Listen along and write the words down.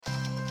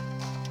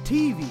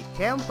TV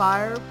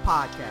Campfire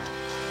Podcast.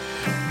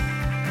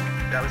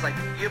 I was like,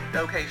 yep,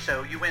 okay,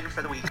 show, you win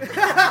for the week.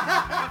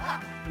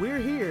 We're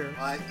here.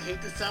 I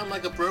hate to sound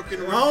like a broken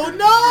record.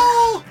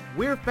 Oh no!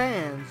 We're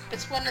fans.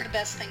 It's one of the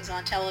best things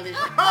on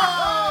television.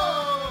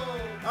 Oh!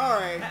 All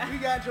right, we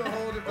got you a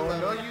whole different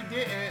level. No, you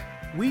didn't.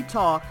 We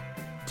talk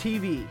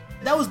TV.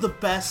 That was the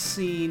best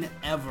scene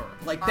ever.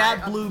 Like,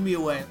 that blew me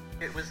away.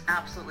 It was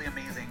absolutely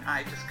amazing.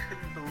 I just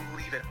couldn't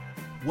believe it.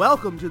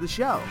 Welcome to the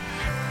show.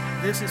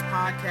 This is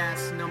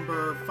podcast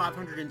number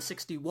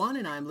 561,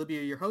 and I'm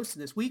Libya, your host.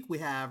 And this week we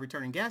have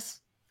returning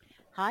guests.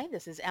 Hi,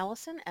 this is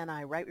Allison, and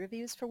I write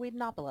reviews for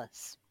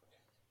Whedonpolis.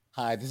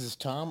 Hi, this is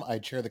Tom. I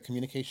chair the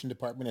communication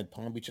department at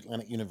Palm Beach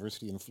Atlantic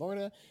University in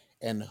Florida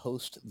and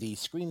host the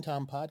Screen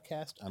Tom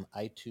podcast on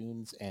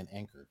iTunes and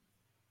Anchor.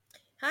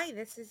 Hi,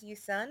 this is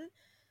Yusun,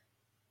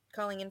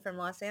 calling in from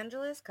Los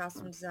Angeles,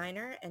 costume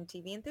designer and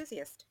TV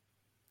enthusiast.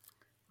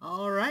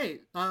 All right.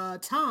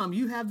 Tom,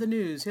 you have the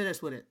news. Hit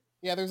us with it.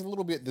 Yeah, there's a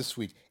little bit this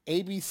week.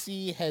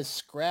 ABC has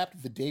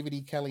scrapped the David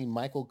E. Kelley,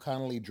 Michael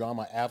Connelly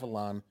drama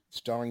Avalon,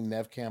 starring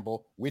Neve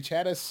Campbell, which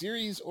had a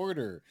series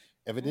order.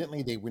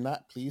 Evidently, they were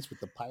not pleased with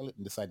the pilot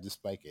and decided to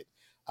spike it.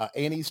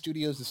 A&E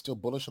Studios is still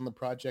bullish on the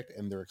project,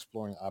 and they're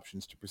exploring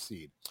options to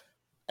proceed.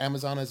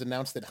 Amazon has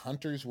announced that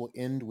Hunters will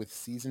end with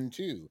Season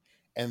 2,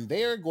 and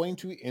they are going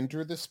to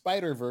enter the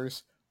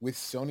Spider-Verse with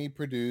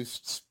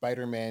Sony-produced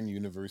Spider-Man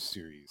Universe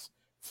series.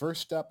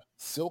 First up,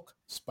 Silk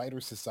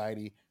Spider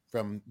Society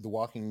from The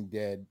Walking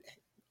Dead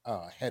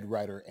head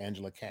writer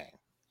Angela Kang.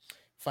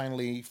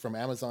 Finally, from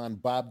Amazon,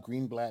 Bob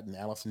Greenblatt and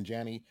Allison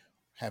Janney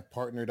have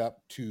partnered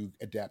up to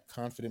adapt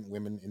Confident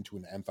Women into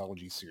an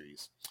anthology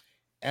series.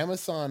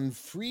 Amazon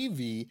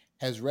Freevee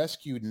has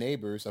rescued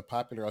Neighbours, a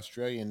popular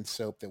Australian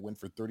soap that went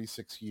for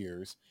 36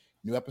 years.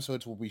 New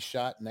episodes will be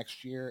shot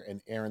next year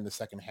and air in the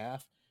second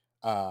half.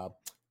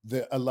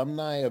 The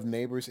alumni of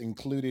Neighbours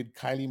included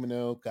Kylie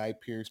Minogue, Guy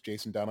Pearce,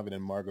 Jason Donovan,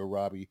 and Margot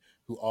Robbie,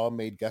 who all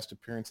made guest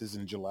appearances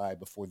in July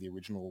before the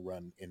original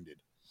run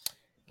ended.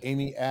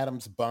 Amy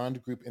Adams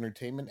Bond Group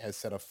Entertainment has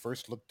set a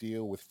first-look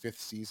deal with fifth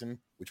season,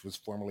 which was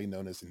formerly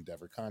known as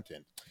Endeavor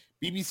Content.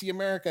 BBC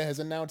America has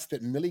announced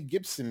that Millie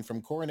Gibson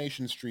from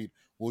Coronation Street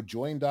will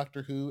join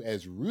Doctor Who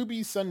as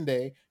Ruby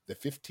Sunday, the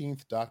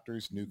 15th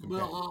Doctor's new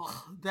companion.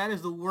 Well, that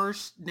is the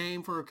worst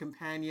name for a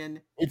companion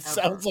It ever.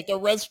 sounds like a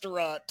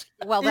restaurant.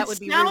 Well, that It would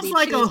be sounds Ruby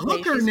like a Tuesday.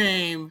 hooker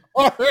name.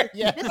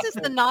 Yeah. This is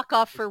the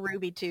knockoff for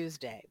Ruby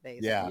Tuesday,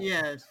 basically. Yeah.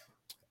 Yes.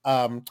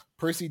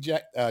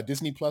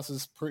 Disney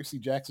Plus's Percy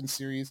Jackson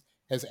series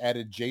has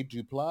added Jay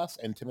Duplass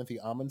and Timothy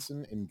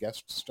Amundsen in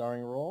guest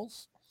starring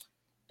roles.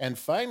 And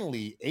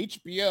finally,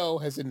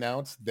 HBO has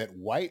announced that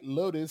White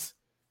Lotus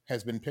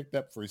has been picked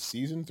up for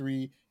season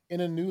 3 in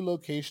a new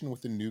location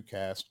with a new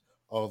cast,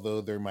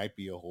 although there might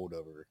be a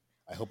holdover.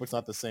 I hope it's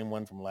not the same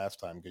one from last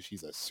time because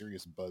she's a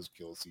serious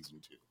buzzkill season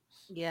 2.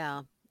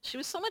 Yeah. She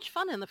was so much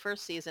fun in the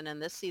first season, and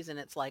this season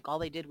it's like all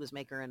they did was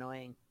make her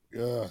annoying.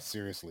 Ugh,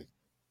 seriously.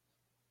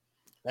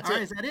 That's All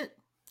right, it. is that it?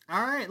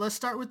 All right, let's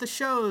start with the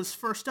shows.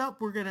 First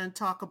up, we're going to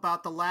talk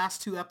about the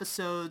last 2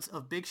 episodes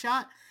of Big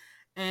Shot.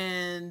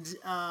 And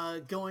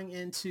going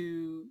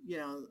into,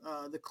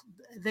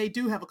 they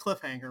do have a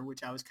cliffhanger,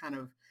 which I was kind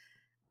of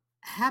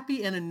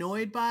happy and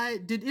annoyed by.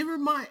 They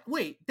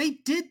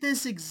did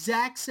this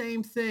exact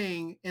same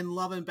thing in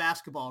Love and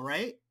Basketball,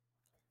 right?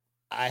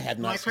 I had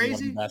Am I not seen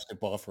crazy?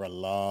 basketball for a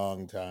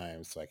long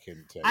time, so I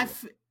couldn't tell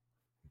you.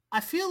 I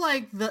feel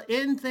like the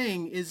end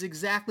thing is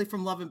exactly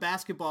from Love and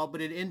Basketball, but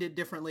it ended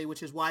differently,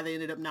 which is why they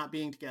ended up not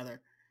being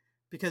together.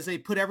 Because they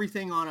put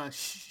everything on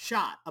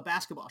a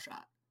basketball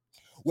shot.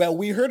 Well,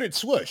 we heard it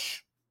swoosh.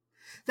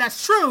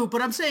 That's true,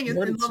 but I'm saying in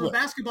Heard it Love and swoosh.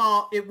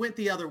 Basketball, it went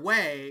the other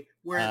way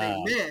where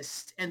they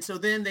missed. And so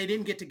then they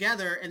didn't get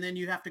together, and then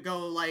you have to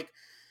go like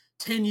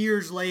 10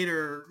 years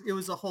later. It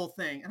was a whole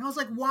thing. And I was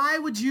like, why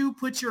would you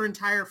put your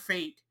entire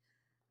fate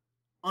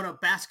on a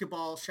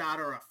basketball shot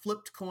or a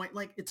flipped coin?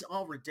 Like, it's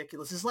all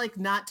ridiculous. It's like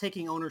not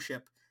taking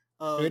ownership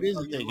of It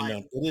isn't of your taking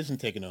life. It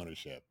isn't taking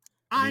ownership.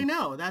 I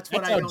know. That's what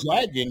That's I how don't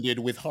like. Jag ended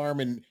with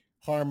Harm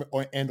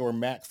or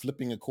Mac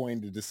flipping a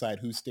coin to decide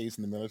who stays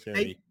in the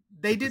military.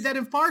 They did that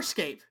in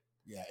Farscape.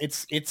 Yeah,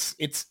 it's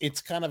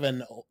kind of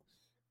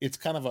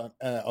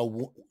a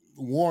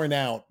worn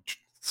out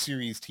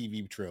series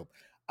TV trope.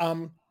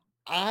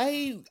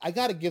 I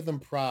got to give them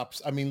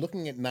props. I mean,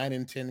 looking at 9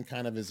 and 10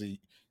 kind of as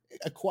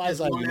a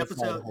quasi one unified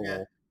episode,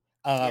 whole.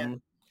 yeah.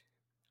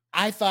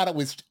 I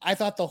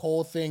thought the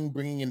whole thing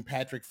bringing in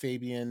Patrick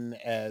Fabian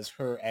as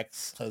her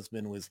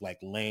ex-husband was like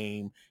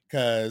lame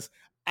because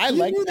I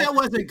like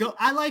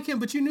him,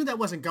 but you knew that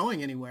wasn't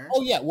going anywhere.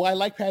 Oh yeah, well I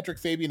like Patrick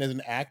Fabian as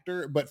an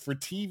actor, but for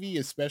TV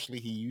especially,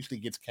 he usually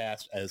gets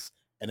cast as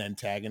an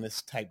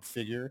antagonist type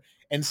figure,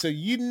 and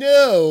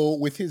so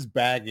with his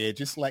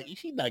baggage, it's like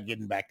she's not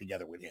getting back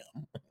together with him.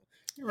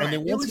 Right.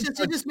 And then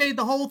It just made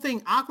the whole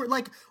thing awkward.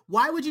 Like,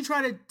 why would you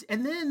try to?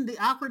 And then the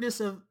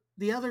awkwardness of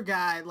the other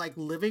guy like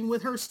living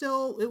with her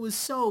still. It was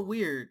so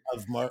weird.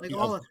 of Mark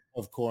Like,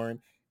 of Corn.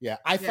 Yeah,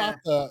 I thought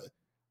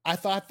I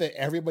thought that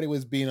everybody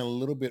was being a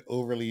little bit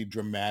overly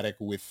dramatic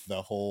with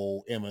the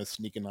whole Emma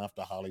sneaking off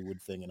to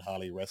Hollywood thing and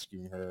Holly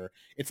rescuing her.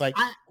 It's like,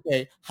 I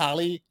okay,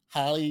 Holly,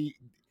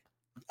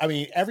 I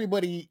mean,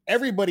 everybody,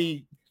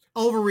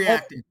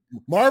 overreacted.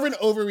 Marvin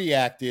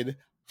overreacted.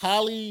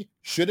 Holly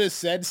should have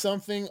said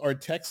something or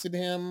texted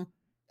him.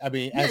 I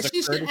mean, Yeah, as a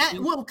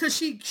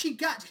courtesy,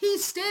 because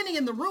he's standing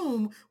in the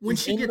room when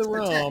he's she in gets the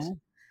the text.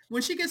 room.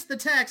 When she gets the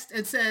text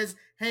and says,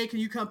 "Hey, can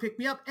you come pick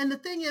me up?" And the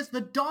thing is,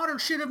 the daughter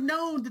should have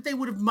known that they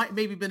would have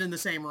maybe been in the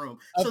same room.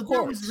 So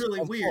that was really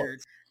Of weird.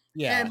 course.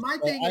 Yeah. And my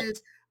So thing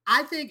is,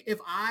 I think if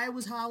I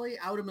was Holly,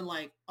 I would have been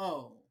like,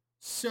 "Oh,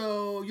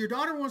 so your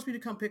daughter wants me to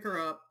come pick her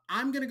up.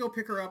 I'm gonna go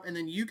pick her up, and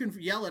then you can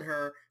yell at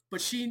her. But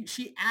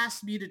she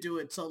asked me to do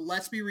it, so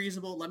let's be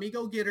reasonable. Let me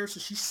go get her so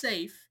she's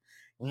safe.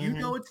 You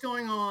know mhm. what's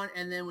going on,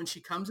 and then when she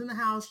comes in the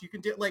house, you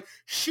can do like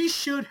she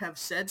should have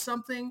said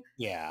something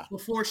Yeah.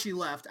 before she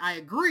left. I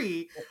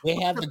agree, They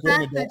but have the the grown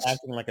fact that adult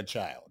acting like a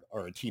child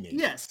or a teenager.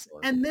 yes,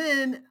 and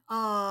then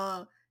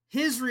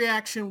his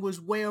reaction was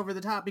way over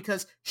the top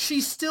because she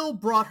still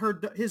brought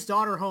his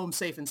daughter home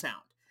safe and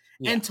sound.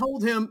 Yeah. And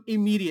told him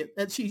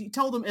that she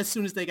told him as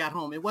soon as they got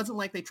home. It wasn't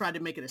like they tried to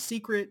make it a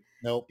secret,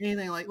 Nope.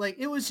 anything like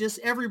it was just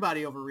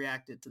everybody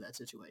overreacted to that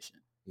situation.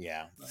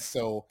 Yeah. Right.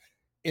 So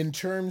in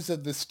terms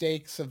of the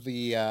stakes of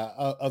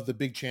the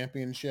big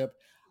championship,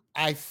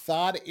 I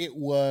thought it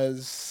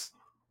was,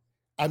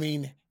 I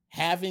mean,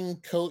 having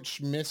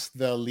Coach miss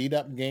the lead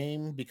up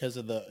game because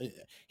of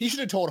he should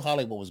have told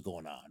Holly what was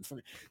going on.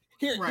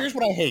 Here's Right.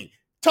 what I hate.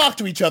 Talk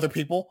to each other,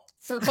 people.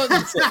 For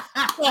fucking sake,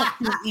 talk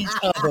to each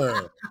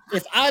other.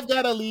 If I've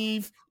got to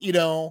leave,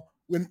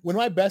 when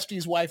my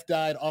bestie's wife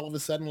died all of a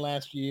sudden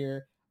last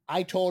year,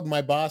 I told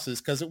my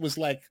bosses, because it was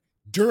like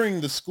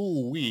during the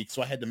school week,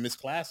 so I had to miss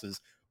classes,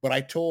 but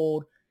I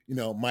told,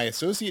 my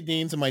associate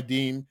deans and my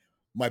dean,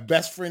 my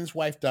best friend's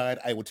wife died.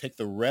 I will take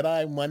the red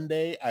eye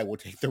Monday. I will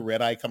take the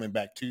red eye coming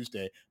back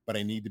Tuesday, but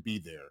I need to be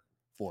there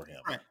for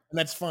him. Right. And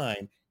that's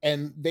fine.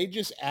 And they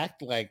just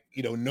act like,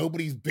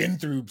 nobody's been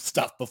through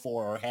stuff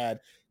before or had,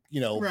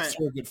 Right.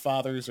 surrogate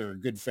fathers or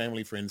good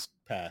family friends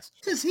pass.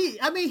 Because he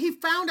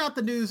found out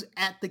the news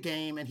at the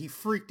game and he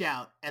freaked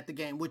out at the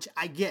game, which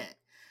I get.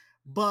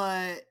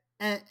 But,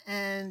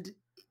 and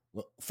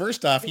Well,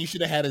 first off, he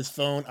should have had his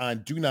phone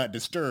on Do Not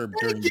Disturb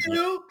during thank the game.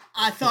 you.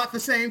 I thought the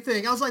same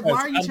thing. I was like,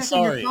 why are you I'm checking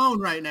sorry. your phone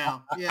right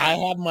now? Yeah.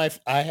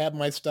 I have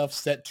my stuff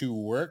set to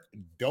work.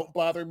 Don't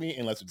bother me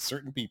unless it's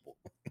certain people.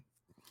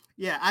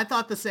 Yeah, I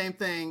thought the same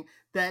thing,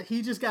 that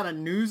he just got a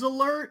news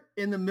alert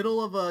in the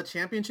middle of a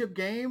championship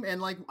game.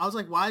 And I was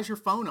like, why is your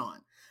phone on?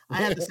 I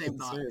had the same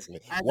thought. Seriously.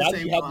 I had the Why do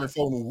same you have your thought.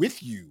 phone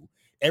with you?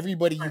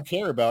 Everybody you Right.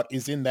 care about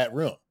is in that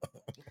room.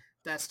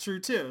 That's true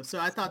too. So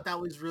I thought that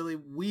was really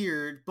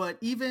weird. But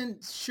even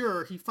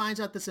sure, he finds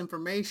out this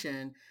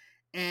information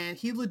and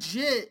he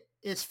legit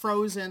is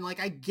frozen. Like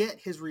I get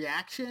his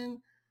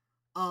reaction.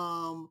 But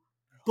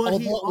Although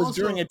he it was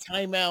also during a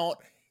timeout,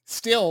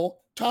 still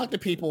talk to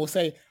people,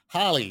 say,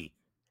 Holly,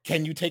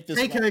 can you take this?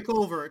 take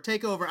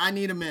over. I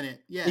need a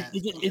minute. Yeah.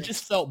 It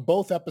just felt,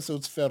 both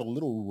episodes felt a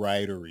little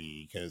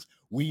writery because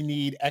we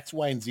need X,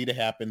 Y, and Z to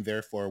happen.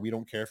 Therefore, we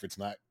don't care if it's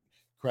not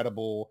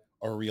credible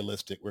or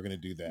realistic. We're going to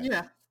do that.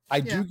 Yeah. I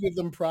Yeah. do give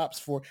them props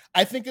for,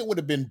 I think it would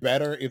have been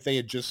better if they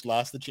had just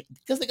lost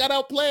because they got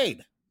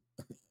outplayed.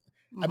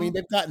 I mean, Mhm.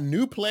 they've got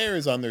new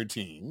players on their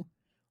team,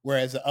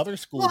 whereas the other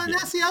school Well, and didn't.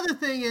 that's the other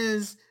thing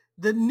is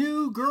the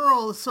new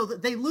girl, so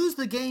that they lose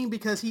the game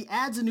because he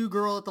adds a new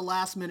girl at the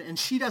last minute and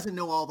she doesn't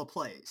know all the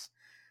plays.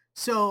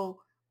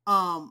 So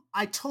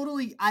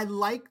I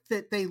like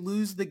that they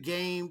lose the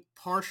game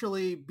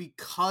partially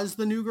because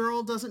the new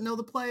girl doesn't know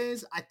the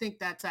plays. I think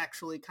that's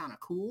actually kind of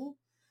cool.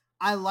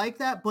 I like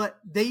that, but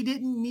they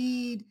didn't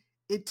need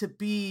it to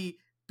be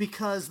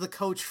because the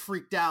coach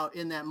freaked out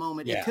in that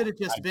moment. Yeah, It could have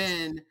just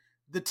been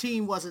the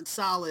team wasn't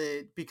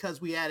solid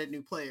because we added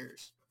new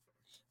players.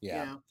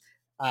 Yeah, You know?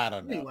 I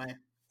don't know. Anyway.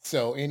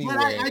 So But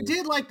anyway, I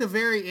did like the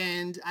very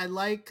end.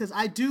 Because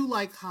I do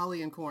like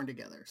Holly and Corn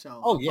together.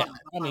 So oh I'm yeah, fine- I'm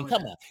I fine mean, with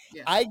come that. on.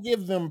 Yeah. I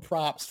give them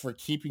props for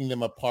keeping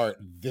them apart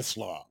this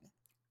long.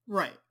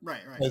 Right.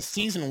 Because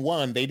season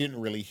 1, they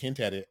didn't really hint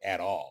at it at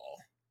all.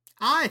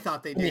 I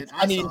thought they did.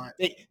 I mean, saw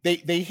it.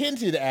 they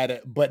hinted at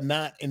it, but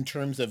not in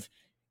terms of,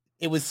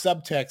 it was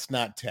subtext,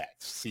 not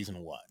text.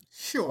 Season 1,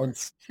 Sure.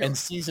 and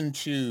season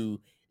 2,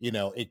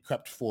 it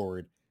crept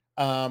forward.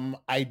 I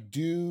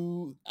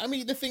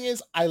mean, the thing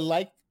is, I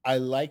like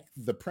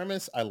the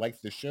premise. I like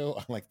the show.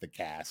 I like the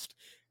cast.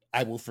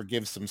 I will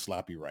forgive some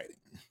sloppy writing.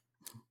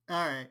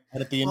 All right.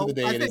 And at the end of the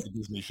day, Well, it is a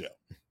Disney show.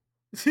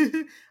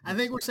 I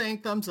think we're saying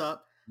thumbs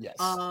up. Yes.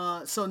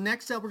 So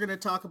next up, we're going to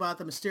talk about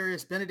the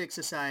Mysterious Benedict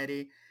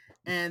Society.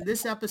 And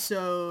this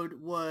episode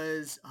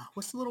was,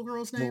 what's the little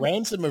girl's The name?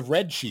 Ransom of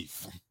Red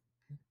Chief.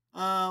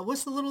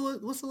 What's the little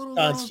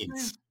girl's name?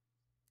 Constance.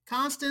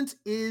 Constance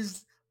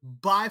is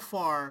by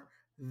far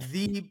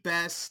the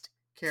best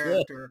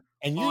character.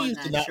 And you on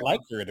used to that not show. like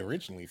her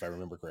originally, if I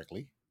remember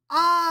correctly.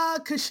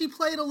 Because she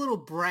played a little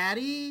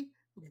bratty,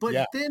 but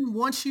Yeah. then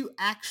once you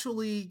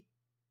actually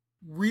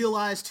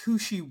realized who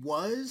she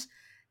was,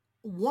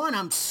 one,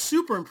 I'm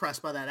super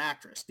impressed by that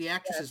actress. The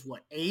actress Yes. is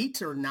what,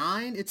 8 or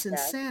 9? It's Yes.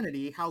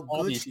 insanity how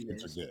All good these she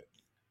kids is. are good.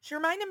 She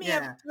reminded me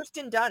of Yeah.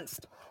 Kirsten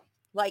Dunst,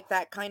 like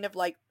that kind of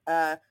like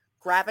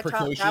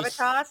Precocious.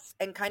 gravitas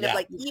and kind of Yeah.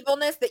 like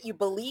evilness that you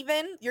believe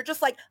in. You're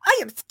just like, I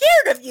am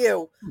scared of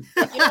you.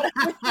 You know what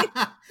I mean?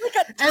 Like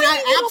a And tiny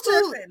I little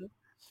absolutely person.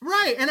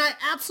 right, and I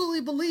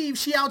absolutely believe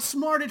she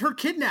outsmarted her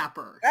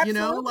kidnapper. You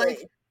know, like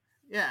Absolutely.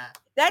 yeah.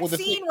 That Well, the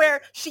scene thing-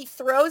 where she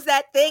throws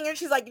that thing and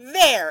she's like,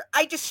 there,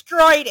 I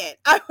destroyed it.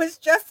 I was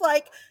just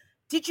like,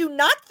 did you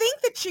not think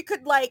that she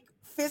could like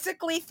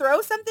physically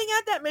throw something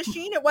at that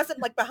machine? It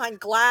wasn't like behind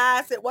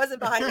glass. It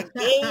wasn't behind a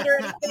gate or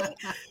anything.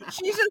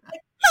 She's just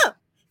like, huh,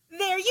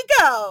 there you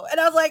go. And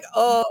I was like,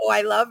 oh,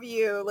 I love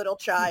you, little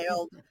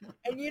child.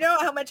 And you know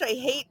how much I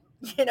hate,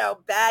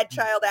 bad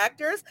child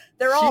actors?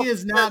 They're all She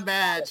is not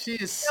bad. She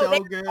is so they're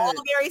good. all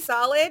very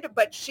solid,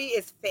 but she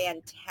is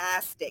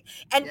fantastic.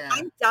 And Yeah.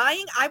 I'm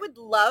dying. I would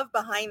love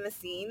behind the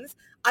scenes.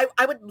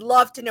 I would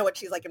love to know what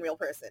she's like in real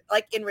person,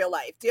 like in real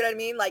life. Do you know what I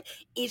mean? Like,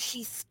 is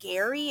she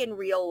scary in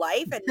real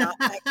life and not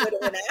that good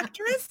of an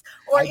actress?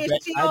 Or is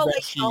she all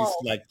like, she's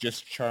like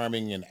just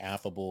charming and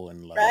affable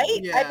and lovable. right?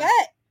 Yeah. I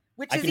bet.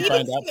 Which I is can even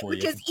find out for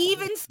which you. is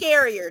even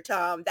scarier,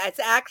 Tom. That's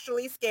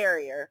actually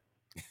scarier.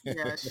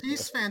 Yeah,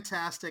 she's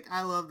fantastic.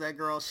 I love that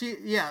girl.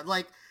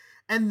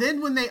 And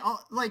then when they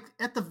all like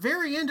at the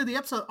very end of the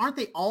episode, aren't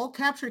they all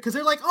captured? Because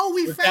they're like, "Oh,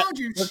 we found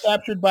you." We're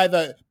captured by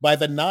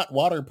the not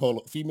water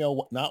polo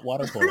female not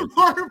water polo.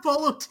 water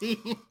polo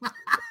team,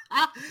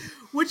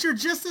 which are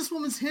just this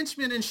woman's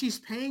henchmen, and she's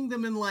paying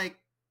them in like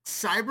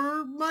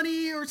cyber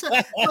money or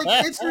something.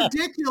 Like it's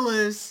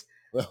ridiculous.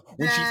 Well,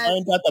 when she that-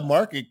 finds out the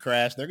market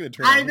crashed, they're going to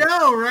turn. I on.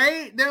 know,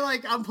 right? They're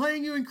like, I'm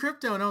playing you in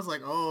crypto. And I was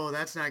like, oh,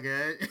 that's not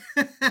good.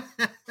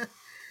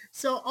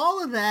 So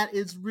all of that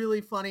is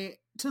really funny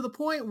to the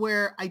point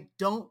where I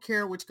don't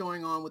care what's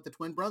going on with the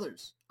twin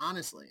brothers,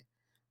 honestly.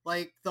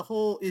 Like the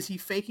whole, is he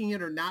faking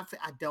it or not?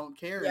 I don't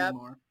care Yep.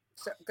 anymore.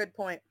 So, good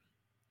point.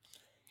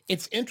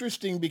 It's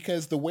interesting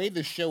because the way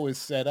the show is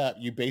set up,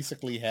 you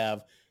basically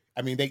have,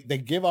 I mean, they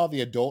give all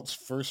the adults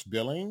first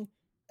billing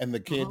and the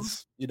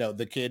kids,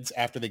 the kids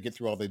after they get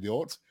through all the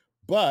adults,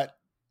 but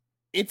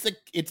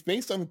it's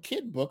based on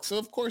kid books. So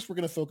of course we're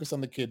going to focus on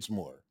the kids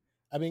more.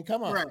 I mean,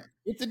 come on. Right.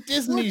 It's a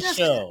Disney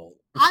show.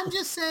 I'm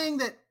just saying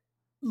that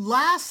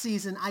last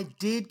season I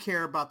did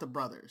care about the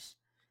brothers.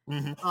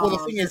 Mm-hmm. Well, the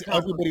thing is, because-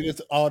 everybody is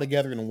all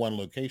together in one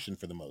location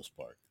for the most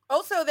part.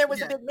 Also, there was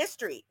Yeah. a big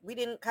mystery. We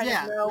didn't kind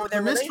Yeah, of know the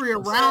their mystery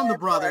relationship around the or,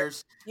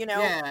 brothers.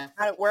 Yeah.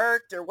 how it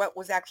worked or what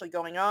was actually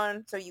going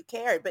on. So you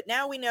cared. But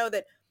now we know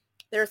that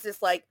there's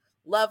this like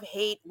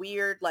love-hate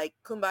weird like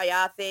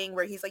kumbaya thing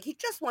where he's like, he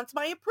just wants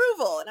my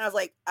approval. And I was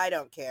like, I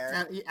don't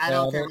care. I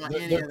don't care about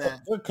any of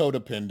that. They're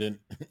codependent.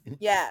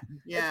 Yeah.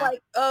 Yeah. It's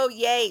like, oh,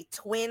 yay,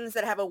 twins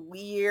that have a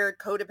weird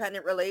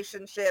codependent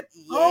relationship.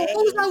 Yay. Oh,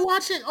 who was I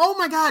watching? Oh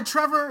my God,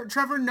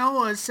 Trevor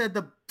Noah said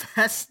the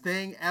best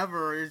thing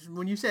ever. Is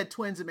when you said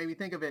twins, it made me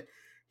think of it.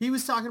 He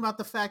was talking about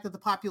the fact that the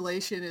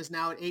population is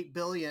now at 8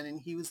 billion,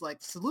 and he was like,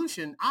 the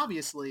solution,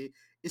 obviously,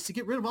 is to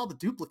get rid of all the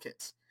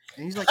duplicates.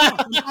 And he's like, no,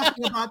 I'm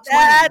talking about twins.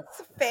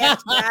 That's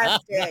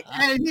fantastic.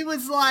 And he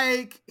was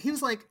like,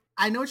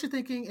 I know what you're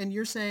thinking, and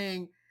you're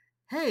saying,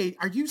 hey,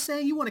 are you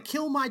saying you want to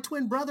kill my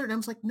twin brother? And I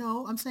was like,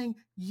 no, I'm saying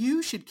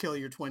you should kill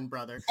your twin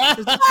brother.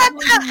 There's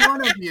only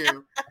one of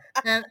you.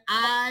 And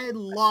I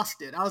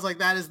lost it. I was like,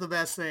 that is the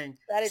best thing.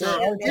 That is There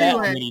so aren't good. that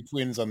many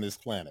twins on this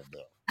planet,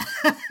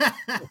 though.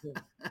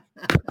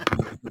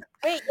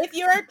 Wait, if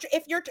you're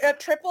a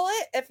triplet,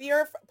 if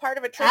you're part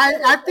of a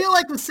triplet, I feel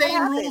like the same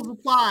happens? rules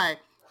apply.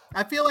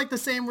 I feel like the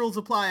same rules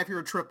apply if you're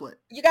a triplet.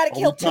 you got to Are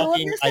kill we 2 of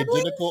talking your siblings.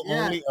 identical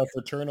Yeah. only or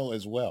fraternal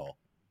as well?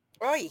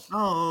 Oy.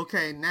 Oh,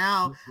 okay.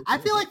 Now, I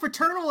feel like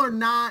fraternal are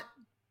not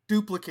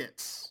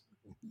duplicates.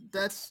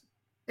 That's...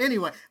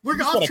 Anyway, we're You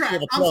just off gotta track. kill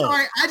the I'm clone.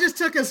 sorry. I just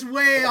took us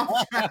way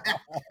off track.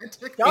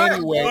 Darn,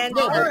 Anyway, man,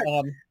 no, darn.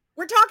 but,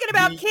 We're talking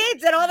about the-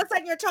 kids, and all of a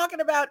sudden you're talking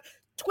about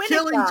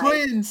Killing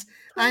twins.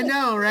 I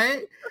know,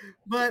 right?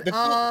 But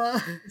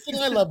The thing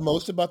I love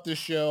most about this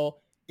show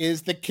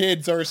is the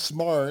kids are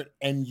smart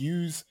and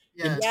use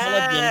yes.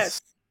 intelligence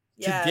to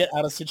Yes. get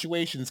out of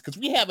situations because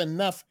we have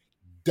enough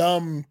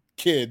dumb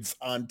kids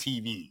on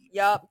TV.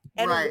 Yup.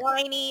 And Right.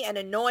 whiny and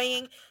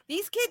annoying.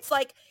 These kids,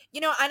 like,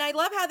 and I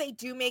love how they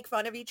do make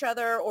fun of each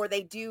other, or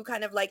they do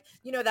kind of like,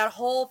 that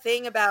whole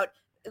thing about,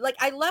 like,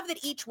 I love that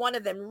each one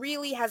of them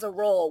really has a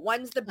role.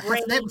 One's the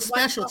brain, They have a one's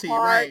specialty, the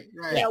heart,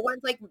 right.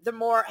 one's like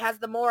has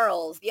the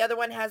morals. The other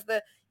one has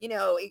the,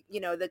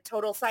 the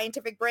total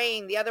scientific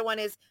brain. The other one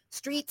is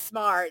street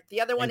smart.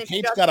 The other one And is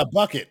Kate's just, got a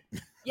bucket.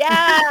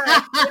 yeah.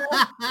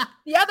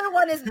 The other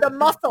one is the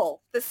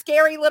muscle. The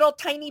scary little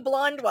tiny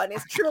blonde one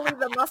is truly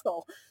the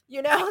muscle.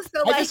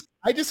 So like,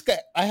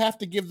 I have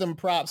to give them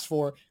props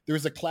for,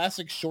 there's a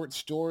classic short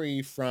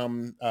story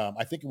from,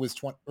 I think it was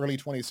early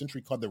 20th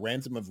century called The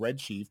Ransom of Red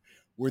Chief,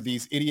 where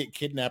these idiot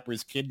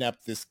kidnappers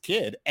kidnapped this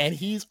kid and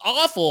he's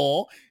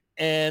awful.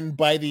 And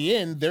by the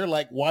end, they're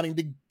like wanting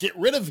to get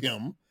rid of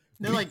him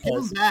They're like, give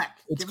him Because back.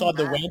 it's Give him called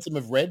The back. Ransom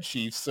of Red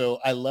Chief. So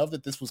I love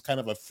that this was kind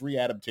of a free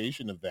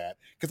adaptation of that.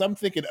 Because I'm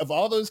thinking of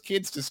all those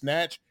kids to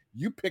snatch,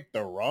 you picked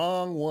the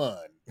wrong one.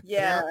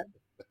 Yeah.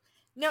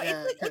 No,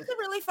 Yeah, it's a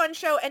really fun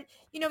show. And,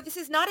 this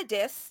is not a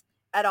diss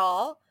at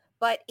all,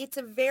 but it's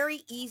a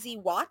very easy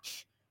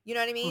watch. You know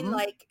what I mean? Mhm.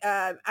 Like,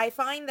 I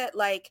find that,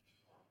 like,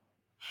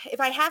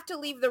 if I have to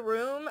leave the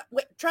room,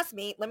 trust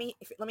me, let me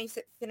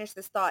finish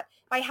this thought.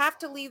 If I have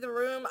to leave the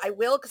room, I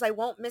will, because I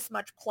won't miss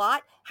much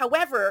plot.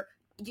 However,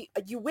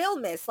 you will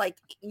miss, like,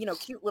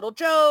 cute little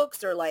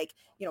jokes or, like,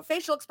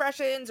 facial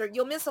expressions, or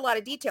you'll miss a lot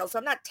of details. So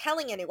I'm not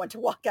telling anyone to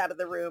walk out of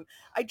the room.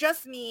 I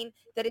just mean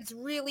that it's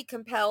really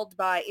propelled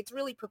by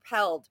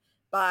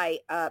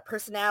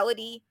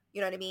personality, you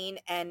know what I mean?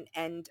 And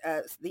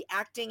the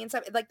acting and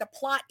stuff. Like, the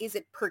plot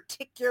isn't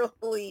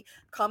particularly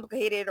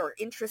complicated or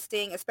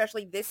interesting,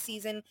 especially this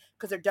season,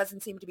 because there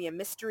doesn't seem to be a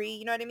mystery,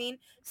 you know what I mean?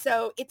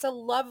 So it's a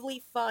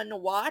lovely, fun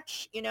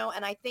watch, and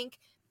I think,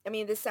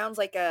 this sounds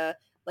like an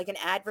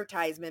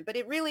advertisement, but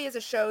it really is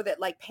a show that,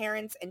 like,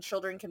 parents and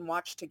children can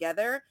watch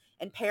together,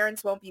 and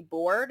parents won't be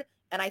bored,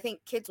 and I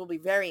think kids will be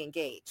very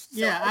engaged. So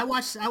Yeah, I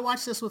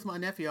watched this with my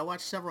nephew. I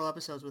watched several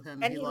episodes with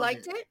him. and he loved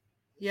liked it?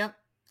 Yep.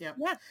 Yeah,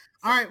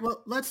 All right,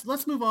 well,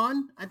 let's move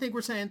on. I think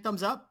we're saying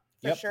thumbs up.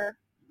 for Yep. sure.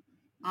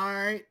 All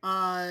right.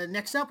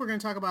 Next up, we're going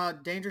to talk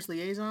about Dangerous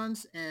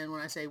Liaisons. And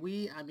when I say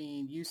we, I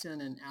mean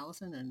Houston and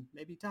Allison and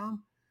maybe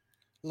Tom.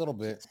 A little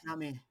bit. It's not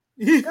me.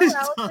 Allison.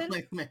 Tom,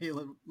 like, maybe a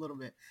little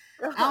bit.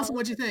 Allison,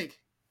 what'd you think?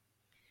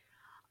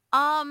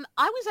 I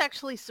was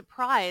actually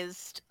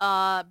surprised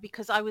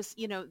because I was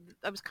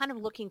kind of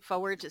looking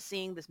forward to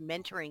seeing this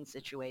mentoring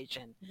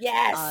situation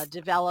Yes.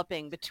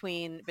 developing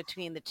between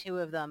the two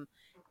of them,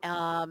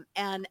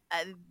 and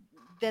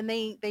then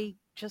they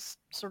just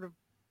sort of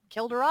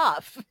killed her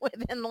off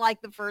within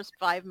like the first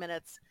 5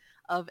 minutes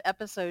of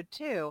episode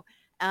 2,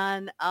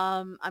 and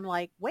I'm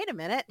like, wait a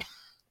minute,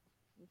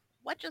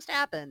 what just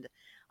happened?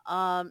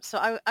 So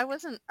I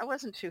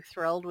wasn't too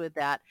thrilled with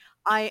that.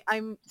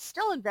 I'm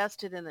still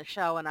invested in the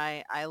show, and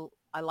I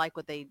like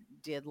what they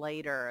did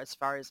later as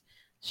far as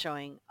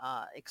showing,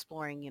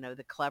 exploring,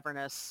 the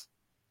cleverness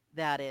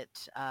that it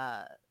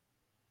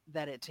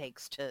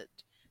takes to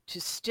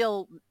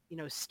still,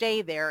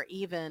 stay there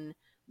even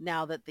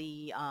now that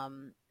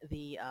no,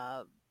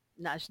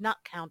 it's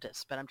not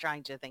Countess, but I'm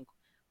trying to think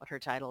what her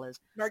title is.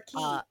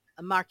 Marquis.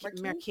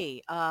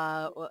 Marquis.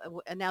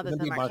 And now that Wouldn't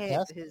the it be Marquis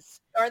Marquess?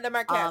 is Or the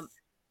Marquess.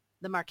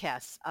 the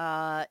Marquess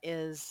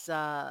is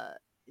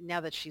now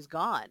that she's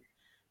gone,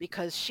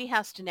 because she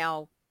has to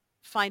now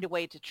find a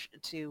way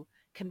to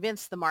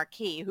convince the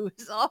Marquis, who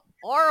is a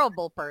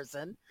horrible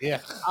person,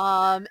 Yeah.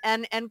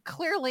 and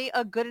clearly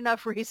a good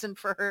enough reason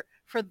for her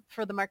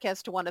for the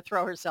Marquess to want to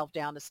throw herself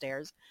down the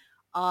stairs,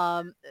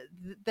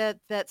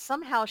 that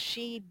somehow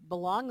she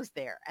belongs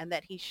there and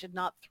that he should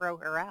not throw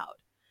her out.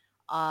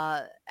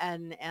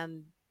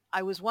 And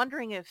I was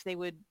wondering if they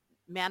would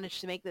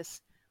manage to make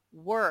this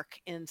work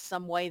in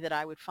some way that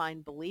I would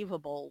find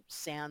believable,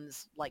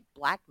 sans like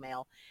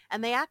blackmail,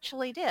 and they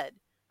actually did.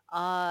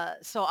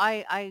 So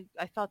I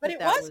thought But that it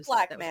that was was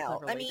blackmail. I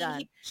cleverly mean,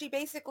 done. she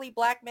basically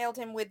blackmailed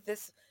him with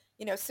this,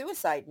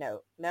 suicide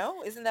note.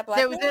 No? Isn't that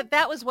There, blackmail?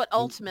 that was what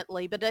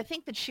ultimately, but I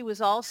think that she was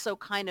also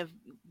kind of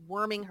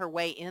worming her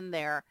way in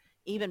there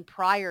even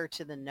prior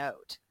to the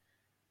note.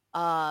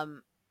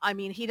 I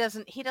mean, he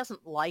doesn't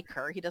like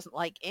her. He doesn't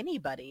like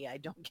anybody. I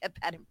don't get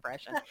that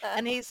impression.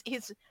 And he's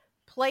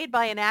played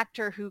by an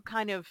actor who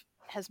kind of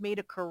has made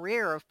a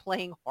career of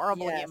playing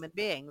horrible Yes. human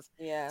beings.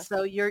 Yeah.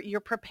 So you're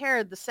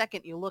prepared the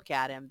second you look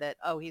at him that,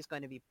 oh, he's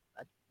going to be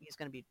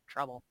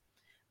trouble.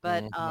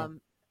 But Mhm.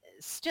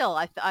 Still,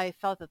 I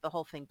thought that the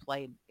whole thing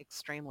played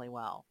extremely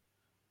well.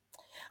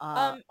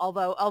 Um,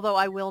 Although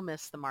I will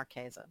miss the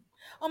Marquesa.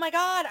 Oh my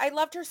God, I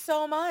loved her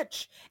so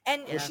much.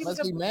 And Yes. she was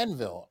Leslie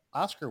Manville,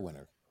 Oscar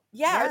winner.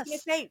 I was gonna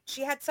Yes. say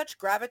she had such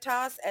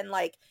gravitas and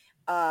like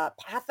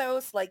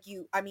pathos. Like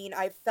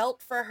I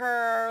felt for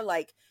her.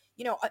 Like,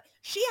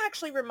 she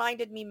actually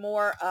reminded me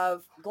more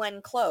of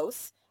Glenn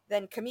Close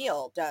than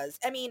Camille does.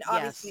 I mean,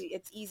 obviously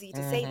it's easy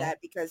to say Mhm.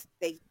 that because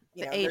they,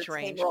 The they're age the same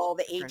range role,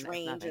 the for age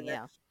range, nothing, and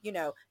the,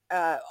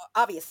 yeah.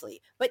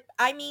 obviously. But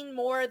I mean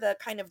more the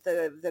kind of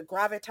the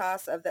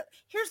gravitas of the.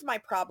 Here's my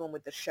problem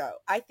with the show.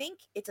 I think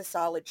it's a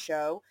solid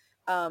show.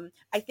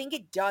 I think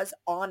it does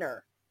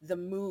honor the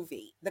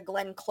movie, the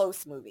Glenn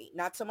Close movie,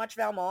 not so much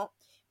Valmont.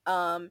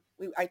 I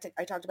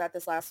talked about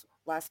this last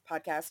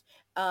podcast.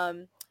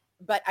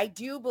 But I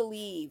do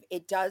believe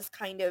it does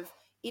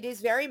it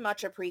is very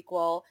much a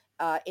prequel.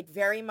 It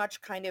very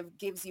much kind of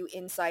gives you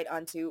insight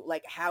onto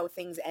like how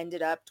things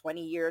ended up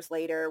 20 years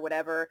later,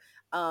 whatever.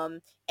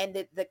 And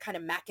the kind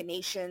of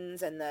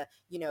machinations and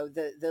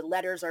the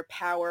letters are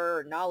power,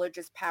 or knowledge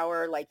is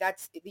power. Like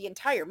that's the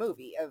entire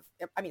movie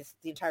it's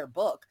the entire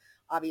book,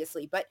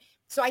 obviously. But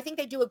so I think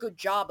they do a good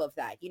job of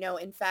that.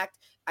 In fact,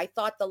 I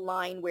thought the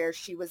line where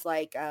she was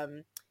like,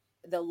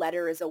 the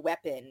letter is a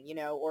weapon,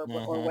 or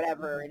Mhm.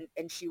 whatever.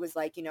 And she was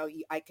like,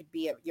 I could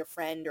be your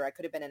friend, or I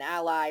could have been an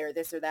ally, or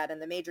this or that.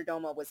 And the major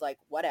domo was like,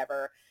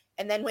 whatever.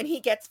 And then when he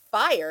gets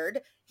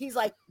fired, he's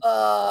like,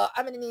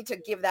 I'm going to need to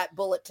give that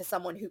bullet to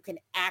someone who can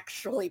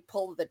actually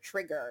pull the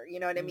trigger. You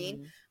know what I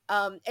mean?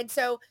 And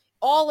so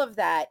all of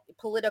that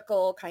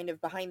political kind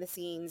of behind the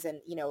scenes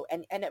and,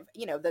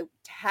 the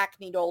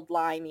hackneyed old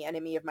line, the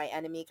enemy of my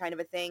enemy kind of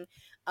a thing.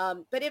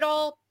 But it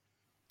all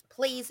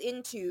plays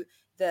into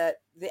the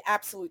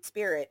absolute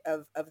spirit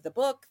of the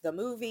book, the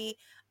movie.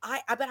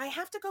 But I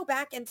have to go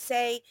back and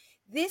say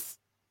this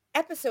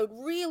episode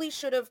really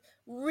should have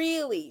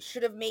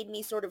made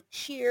me sort of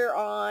cheer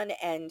on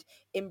and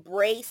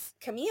embrace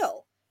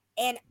Camille.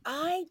 And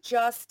I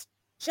just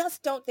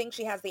don't think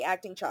she has the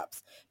acting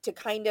chops to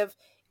kind of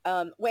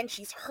when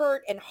she's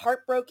hurt and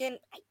heartbroken.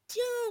 I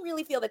don't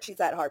really feel that she's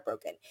that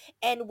heartbroken.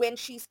 And when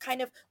she's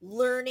kind of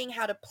learning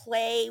how to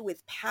play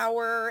with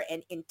power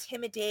and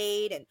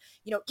intimidate, and,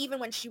 even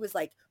when she was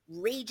like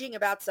raging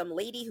about some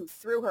lady who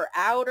threw her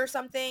out or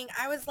something,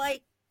 I was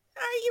like,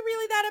 are you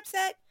really that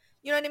upset?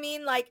 You know what I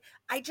mean? Like,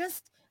 I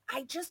just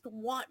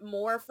want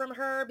more from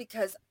her,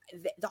 because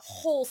the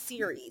whole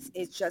series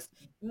is just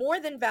more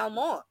than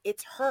Valmont.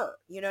 It's her,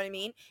 you know what I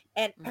mean?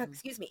 And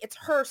excuse me, it's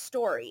her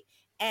story.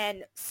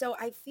 And so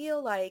I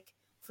feel like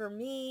for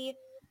me,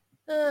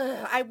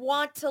 I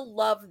want to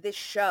love this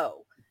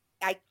show.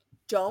 I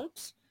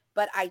don't,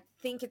 but I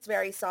think it's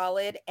very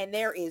solid. And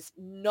there is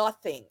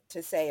nothing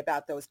to say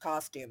about those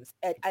costumes.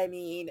 I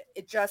mean,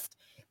 it just,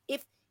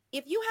 if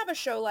you have a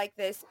show like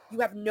this, you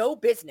have no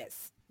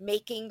business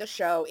making the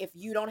show if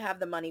you don't have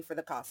the money for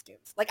the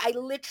costumes. Like, I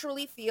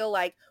literally feel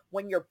like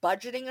when you're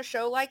budgeting a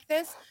show like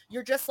this,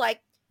 you're just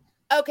like,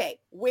 okay,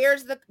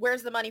 where's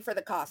the money for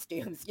the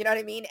costumes? You know what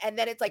I mean? And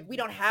then it's like, we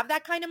don't have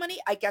that kind of money.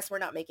 I guess we're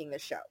not making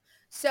this show.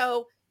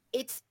 So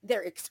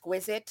they're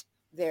exquisite.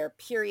 They're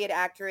period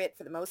accurate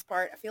for the most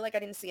part. I feel like I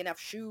didn't see enough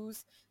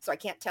shoes, so I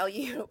can't tell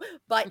you.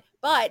 But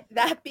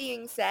that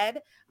being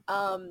said,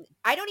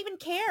 I don't even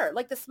care.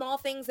 Like, the small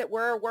things that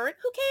weren't,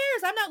 who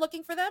cares? I'm not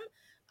looking for them.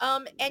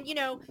 And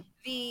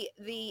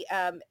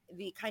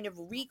the kind of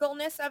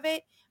regalness of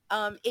it,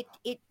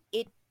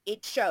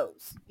 it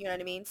shows. You know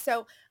what I mean?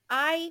 So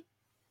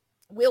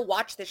we'll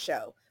watch the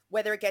show.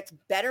 Whether it gets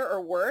better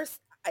or worse,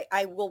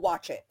 I will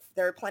watch it.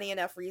 There are plenty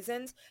enough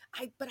reasons.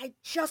 But I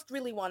just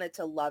really wanted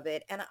to love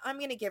it. And I'm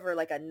going to give her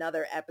like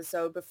another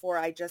episode before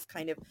I just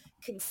kind of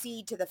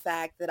concede to the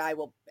fact that I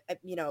will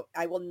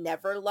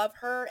never love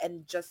her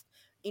and just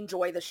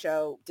enjoy the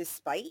show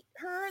despite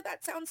her.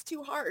 That sounds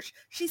too harsh.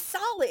 She's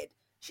solid.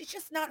 She's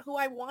just not who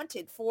I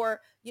wanted for,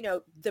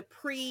 the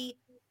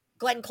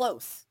pre-Glenn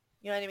Close.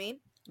 You know what I mean?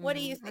 What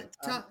do you think,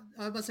 Tom? I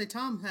was about to say,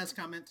 Tom has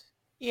comment.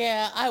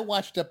 Yeah, I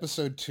watched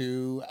episode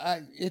 2.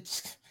 I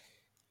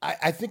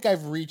think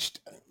I've reached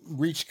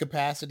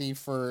capacity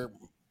for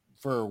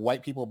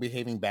white people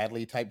behaving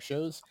badly type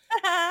shows.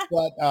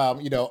 But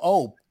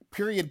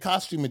period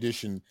costume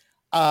edition.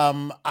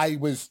 I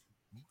was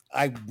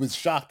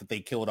shocked that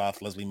they killed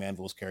off Leslie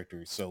Manville's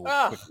character so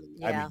quickly.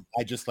 Yeah. I mean,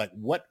 I just like,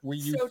 what were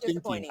you So thinking?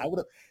 disappointing. I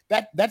would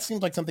have that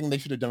seems like something they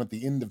should have done at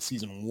the end of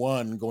season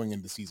 1 going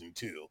into season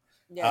 2.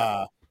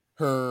 Yeah.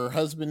 Her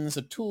husband's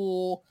a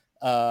tool.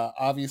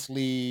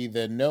 Obviously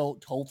the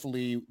note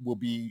hopefully will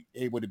be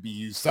able to be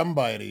used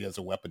somebody as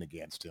a weapon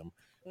against him.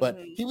 But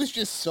he was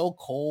just so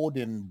cold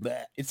and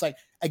bleh. It's like,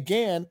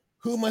 again,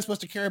 who am I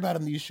supposed to care about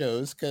in these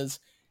shows? Because,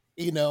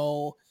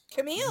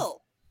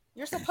 Camille.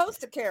 You're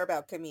supposed to care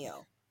about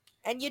Camille.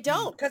 And you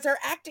don't, because her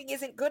acting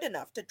isn't good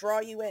enough to draw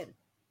you in.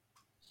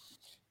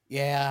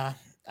 Yeah,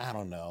 I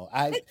don't know.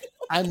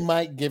 I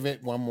might give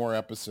it one more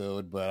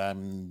episode, but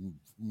I'm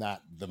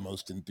not the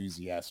most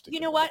enthusiastic. You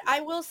know what?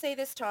 I will say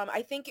this, Tom.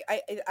 I think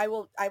I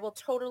will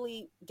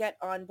totally get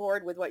on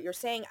board with what you're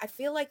saying. I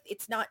feel like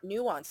it's not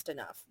nuanced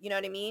enough. You know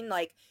what I mean?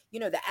 Like,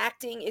 the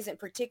acting isn't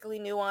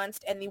particularly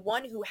nuanced, and the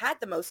one who had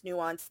the most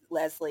nuance,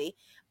 Leslie,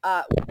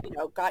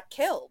 got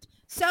killed.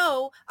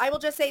 So I will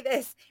just say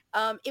this.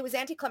 It was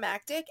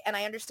anticlimactic, and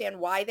I understand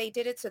why they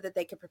did it, so that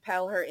they could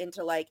propel her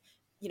into, like,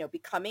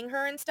 becoming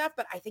her and stuff.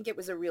 But I think it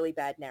was a really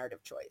bad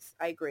narrative choice.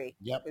 I agree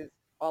with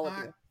all of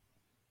you.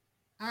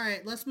 All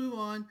right, let's move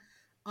on.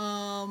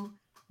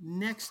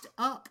 Next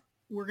up,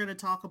 we're going to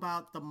talk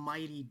about the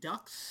Mighty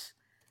Ducks.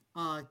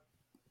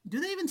 Do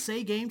they even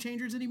say Game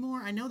Changers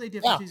anymore? I know they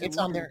did. Yeah, it's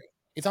on there.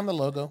 It's on the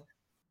logo.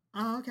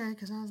 Oh, okay.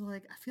 Because I was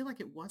like, I feel like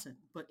it wasn't.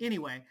 But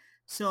anyway,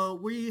 so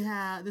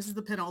this is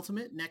the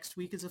penultimate. Next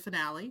week is a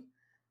finale.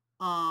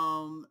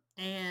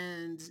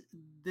 And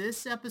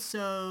this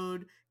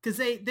episode, because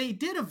they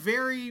did a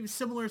very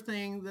similar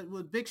thing that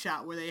with Big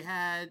Shot, where they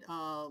had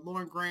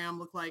Lauren Graham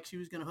look like she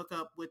was going to hook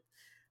up with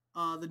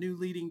the new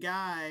leading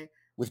guy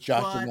with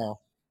Josh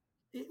Duhamel.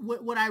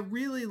 What I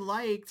really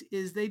liked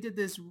is they did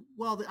this.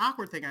 Well, the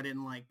awkward thing I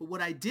didn't like, but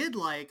what I did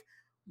like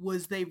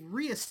was they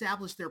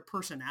reestablished their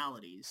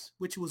personalities,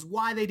 which was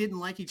why they didn't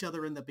like each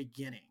other in the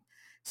beginning.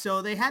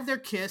 So they had their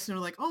kiss and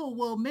they're like, oh,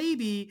 well,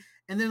 maybe.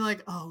 And then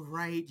like, oh,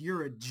 right,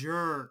 you're a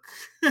jerk.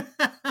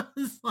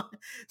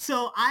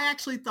 So I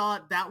actually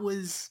thought that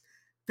was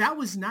that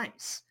was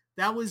nice.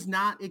 That was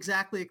not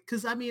exactly,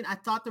 because I mean, I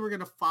thought they were going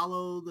to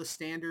follow the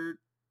standard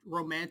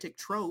romantic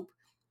trope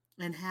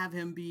and have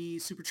him be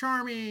super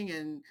charming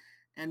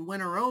and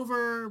win her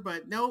over,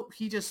 but nope,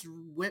 he just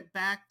went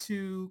back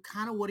to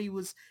kind of what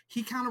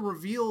he kind of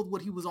revealed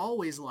what he was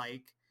always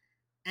like.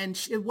 And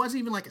it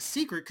wasn't even like a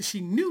secret because she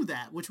knew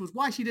that, which was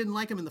why she didn't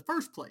like him in the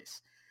first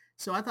place.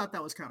 So I thought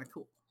that was kind of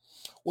cool.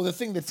 Well, the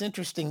thing that's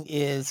interesting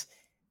is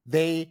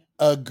they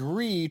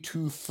agree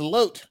to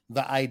float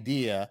the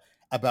idea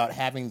about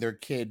having their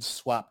kids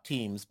swap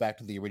teams back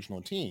to the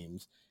original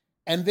teams.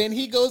 And then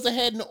he goes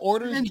ahead and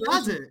orders And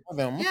does jerseys it. for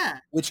them, Yeah.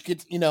 which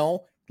gets,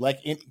 like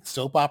in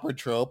soap opera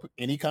trope,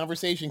 any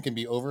conversation can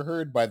be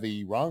overheard by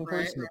the wrong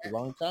person at the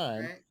wrong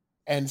time. Right.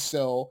 And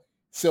so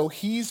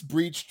he's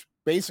breached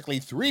basically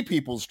 3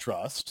 people's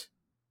trust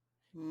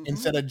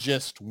instead of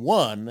just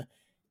one.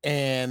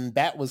 And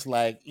that was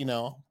like,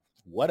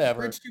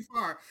 whatever. Bridge too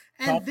far.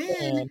 And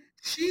then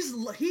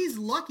he's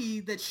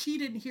lucky that she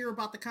didn't hear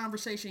about the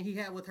conversation he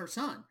had with her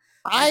son.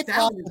 I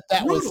thought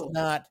that was brutal.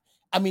 not,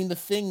 I mean, the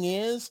thing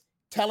is,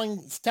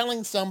 telling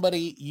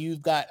somebody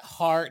you've got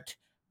heart,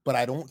 but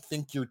I don't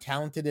think you're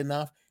talented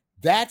enough,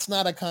 that's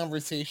not a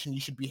conversation you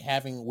should be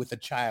having with a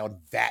child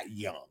that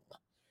young.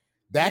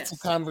 That's a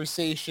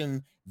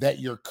conversation that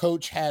your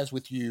coach has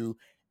with you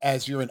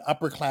as you're an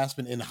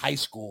upperclassman in high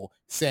school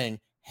saying,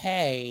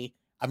 hey,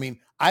 I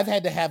mean, I've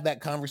had to have that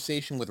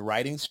conversation with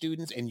writing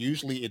students, and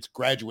usually it's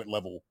graduate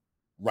level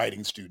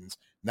writing students,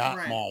 not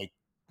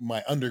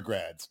my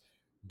undergrads.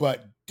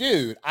 But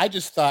dude, I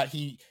just thought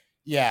he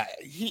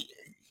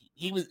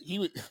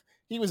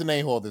was an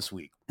a-hole this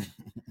week.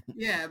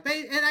 Yeah,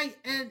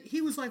 and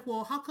he was like,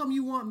 well, how come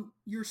you want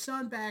your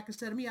son back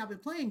instead of me? I've been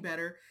playing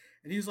better.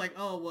 And he was like,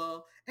 oh,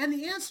 well, and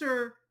the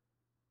answer,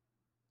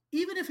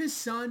 even if his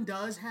son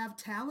does have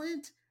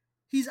talent,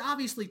 he's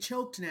obviously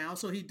choked now.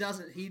 So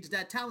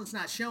that talent's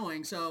not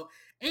showing. So,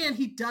 and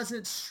he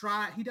doesn't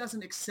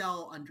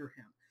excel under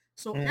him.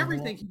 So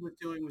everything he was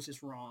doing was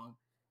just wrong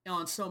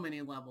on so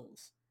many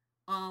levels.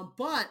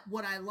 But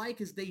what I like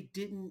is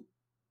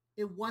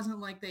it wasn't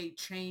like they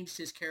changed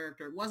his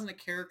character. It wasn't a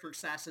character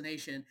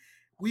assassination.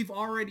 We've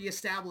already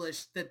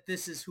established that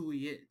this is who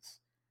he is.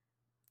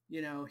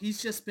 He's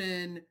just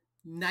been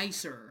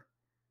nicer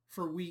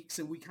for weeks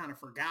and we kind of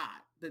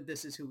forgot that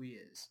this is who he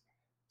is.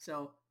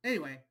 So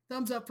anyway,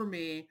 thumbs up for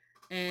me.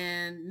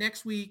 And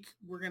next week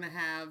we're going to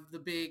have the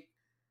big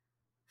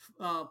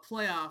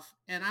playoff.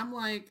 And I'm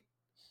like,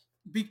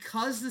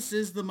 because this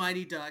is the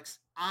Mighty Ducks,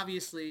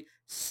 obviously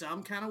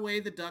some kind of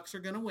way the Ducks are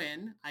going to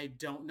win. I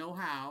don't know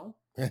how.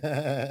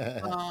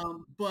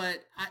 But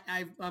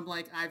I'm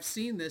like, I've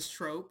seen this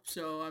trope,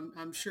 so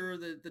I'm sure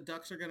that the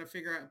Ducks are going to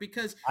figure out,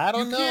 because I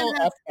don't know.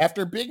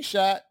 After Big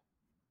Shot,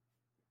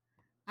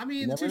 I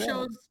mean, 2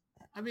 shows.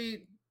 I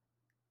mean,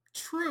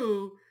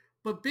 true,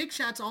 but Big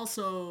Shot's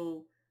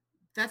also,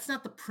 that's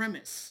not the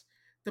premise.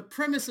 The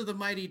premise of the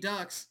Mighty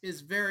Ducks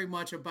is very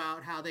much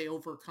about how they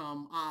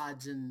overcome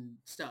odds and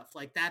stuff.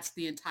 Like, that's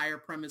the entire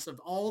premise of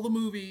all the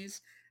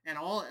movies, and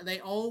they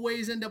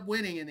always end up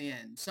winning in the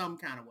end, some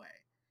kind of way.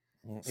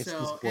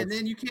 So, and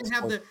then you can't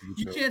have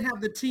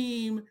the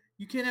team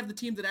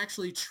that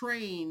actually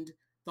trained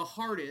the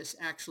hardest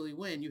actually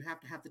win. You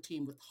have to have the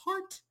team with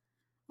heart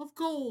of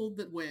gold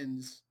that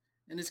wins,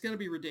 and it's going to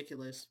be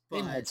ridiculous. But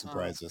they might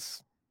surprise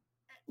us.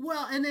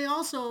 Well, and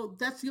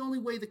that's the only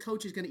way the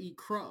coach is going to eat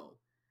crow.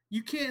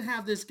 You can't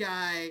have this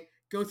guy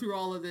go through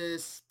all of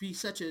this, be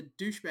such a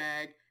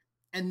douchebag,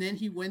 and then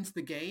he wins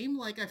the game.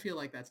 Like, I feel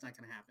like that's not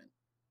going to happen.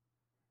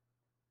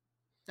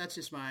 That's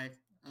just my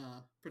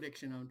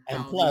prediction on how.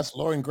 And plus,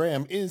 Lauren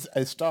Graham is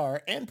a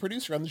star and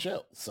producer on the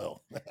show.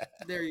 So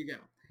there you go.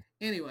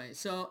 Anyway,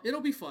 so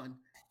it'll be fun.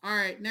 All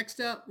right,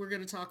 next up, we're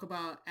going to talk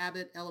about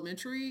Abbott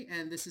Elementary,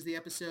 and this is the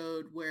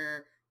episode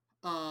where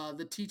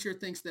the teacher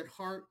thinks that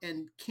heart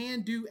and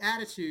can-do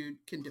attitude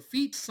can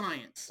defeat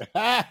science.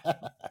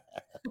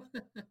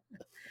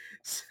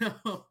 So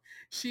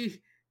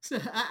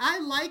I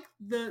like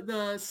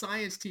the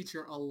science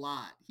teacher a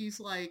lot. He's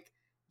like,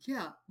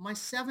 yeah, my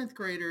 7th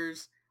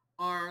graders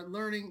are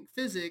learning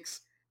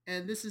physics,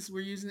 and we're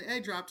using the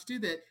egg drop to do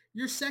that.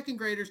 Your 2nd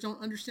graders don't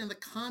understand the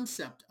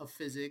concept of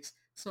physics.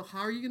 So how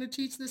are you going to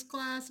teach this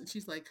class? And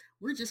she's like,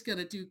 we're just going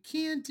to do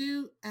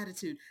can-do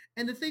attitude.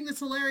 And the thing that's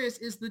hilarious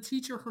is the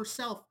teacher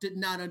herself did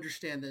not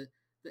understand the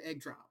egg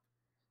drop.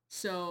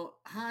 So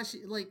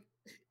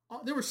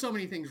there were so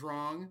many things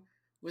wrong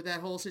with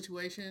that whole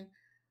situation.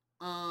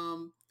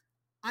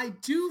 I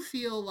do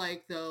feel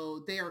like,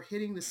 though, they are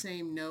hitting the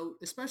same note,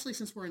 especially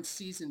since we're in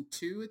season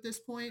 2 at this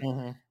point.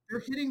 Mm-hmm. They're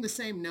hitting the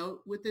same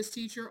note with this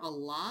teacher a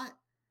lot.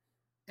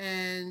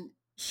 And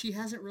she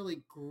hasn't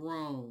really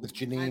grown. With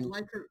Janine. I'd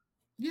like her.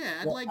 Yeah,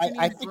 I'd well, like Janine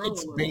I to think grow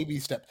it's a little. baby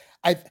step.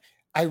 I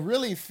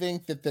really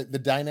think that the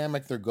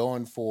dynamic they're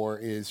going for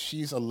is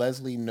she's a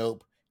Leslie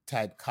Knope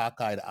type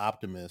cockeyed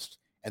optimist,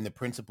 and the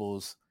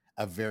principal's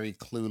a very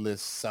clueless,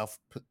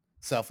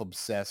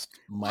 self-obsessed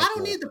Michael. I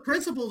don't need the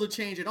principal to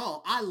change at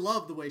all. I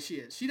love the way she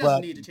is. She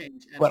doesn't need to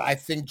change at all. I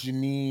think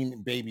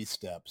Janine baby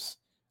steps.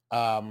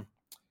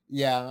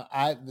 Yeah,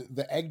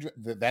 the egg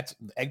that's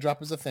the egg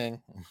drop is a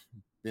thing.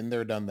 Been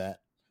there, done that.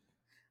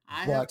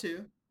 I have But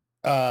too.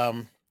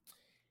 um,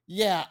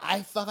 yeah,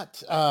 I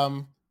thought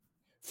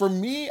for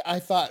me, I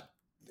thought,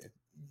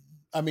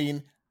 I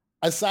mean,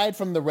 aside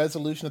from the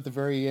resolution at the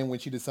very end when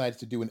she decides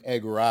to do an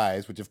egg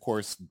rise, which of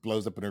course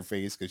blows up in her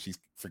face because she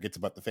forgets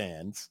about the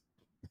fans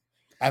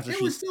after It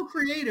she. was still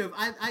creative.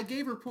 I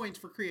gave her points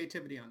for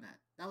creativity on that.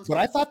 That was But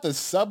I good. thought the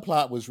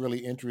subplot was really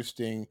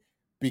interesting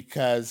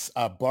because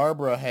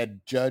Barbara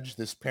had judged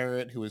this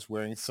parrot who was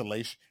wearing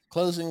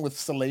clothing with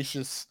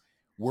salacious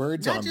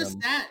words Not on just them.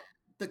 that,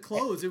 the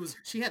clothes. It was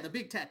she had the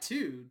big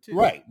tattoo too.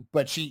 Right,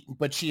 but she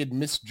had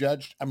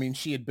misjudged. I mean,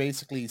 she had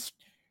basically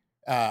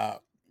uh,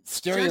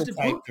 Judged a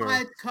book stereotyped by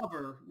her, its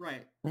cover,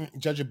 right?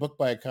 judge a book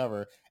by a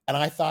cover, and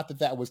I thought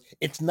that was.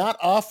 It's not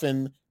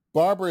often.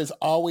 Barbara is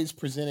always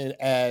presented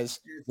as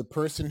the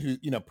person who,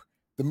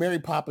 the Mary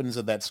Poppins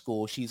of that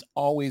school. She's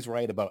always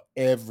right about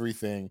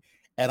everything,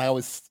 and I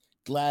was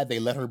glad they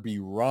let her be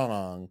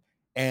wrong.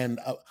 And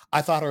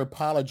I thought her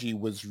apology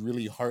was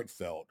really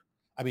heartfelt.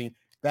 I mean,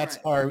 that's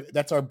Right.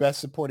 our best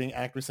supporting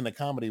actress in a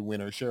comedy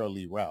winner, Cheryl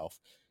Lee Ralph.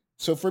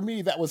 So for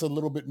me, that was a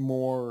little bit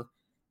more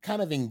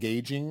kind of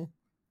engaging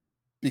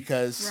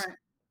because,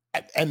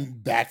 Right.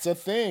 and that's a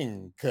thing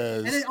And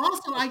because, it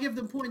also, I give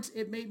them points.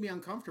 It made me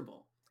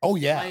uncomfortable. oh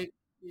yeah, Like,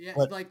 yeah,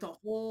 but like the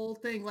whole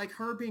thing, like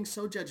her being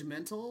so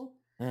judgmental.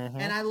 And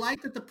mhm. I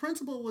like that the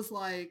principal was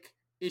like,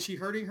 is she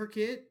hurting her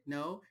kid?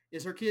 No.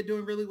 Is her kid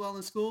doing really well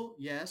in school?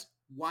 Yes.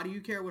 Why do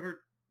you care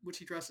what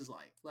she dresses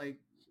like? Like,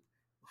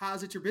 how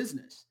is it your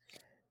business?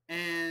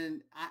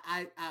 And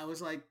I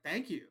was like,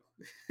 thank you.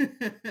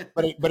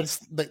 But it's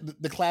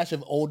the clash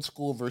of old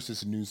school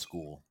versus new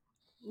school.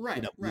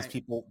 Right, These right,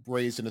 people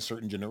raised in a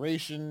certain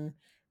generation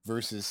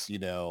versus,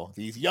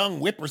 these young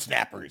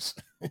whippersnappers.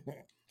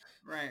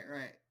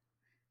 right.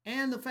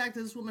 And the fact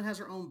that this woman has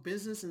her own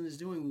business and is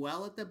doing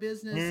well at the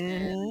business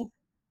and Mhm.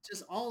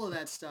 just all of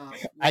that stuff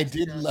I was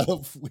did just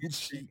love when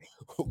interesting.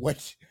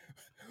 what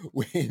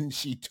when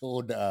she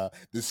told the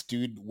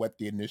student what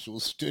the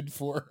initials stood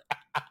for.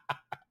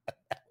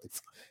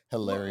 It's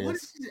What did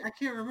hilarious. she? I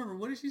can't remember.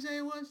 What did she say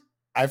it was?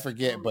 I I don't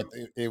forget, but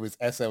remember. it was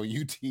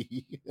SLUT.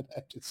 And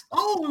I just thought,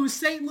 Oh, it was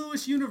St.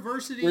 Louis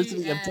University,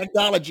 University of and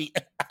Technology,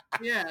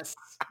 yes,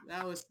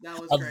 that was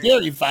a great.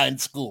 very fine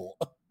school.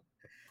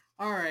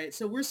 All right,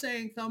 so we're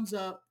saying thumbs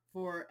up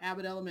for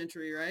Abbott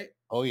Elementary, right?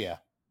 Oh yeah.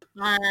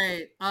 All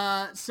right.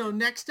 So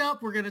next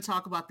up, we're going to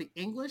talk about the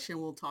English, and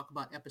we'll talk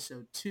about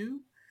episode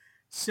 2.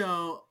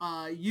 So,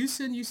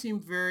 Yusin, you seem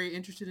very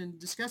interested in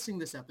discussing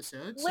this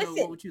episode. So, what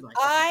Listen, would you like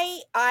to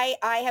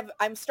say?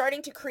 I'm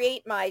starting to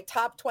create my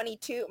top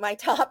 22, my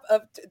top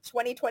of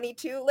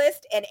 2022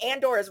 list, and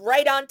Andor is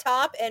right on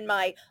top, and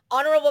my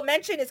honorable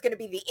mention is going to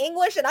be the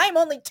English, and I'm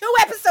only 2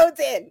 episodes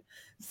in.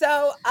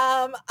 So,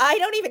 I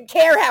don't even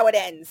care how it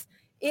ends.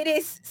 It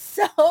is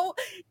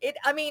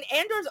I mean,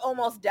 Andor's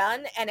almost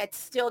done and it's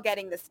still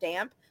getting the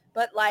stamp,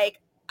 but like,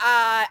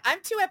 I'm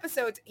 2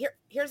 episodes.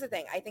 Here's the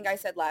thing. I think I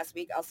said last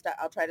week,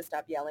 I'll try to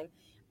stop yelling.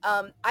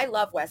 I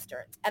love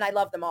Westerns and I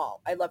love them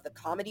all. I love the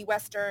comedy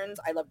Westerns.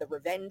 I love the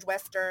revenge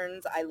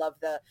Westerns. I love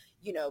the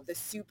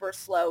super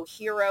slow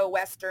hero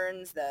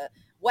Westerns, the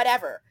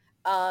whatever.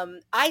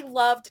 I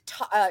loved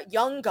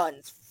Young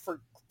Guns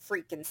for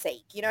freaking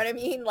sake. You know what I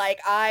mean? Like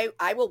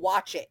I will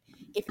watch it.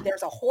 If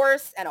there's a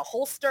horse and a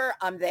holster,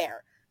 I'm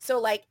there. So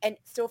like, and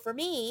so for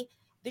me,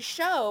 the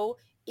show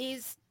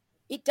is,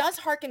 it does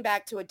harken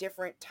back to a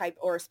different type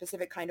or a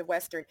specific kind of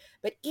Western,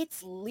 but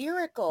it's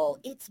lyrical,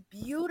 it's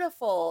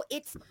beautiful,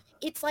 it's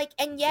like,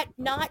 and yet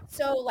not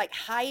so like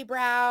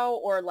highbrow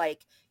or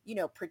like,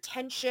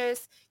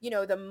 pretentious,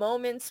 the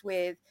moments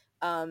with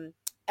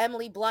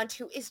Emily Blunt,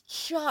 who is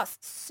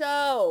just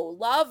so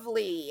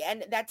lovely.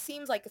 And that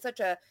seems like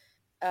such a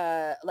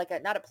like a,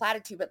 not a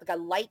platitude, but like a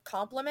light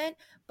compliment,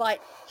 but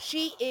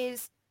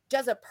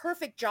does a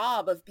perfect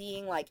job of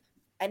being like,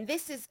 and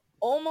this is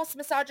almost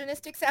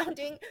misogynistic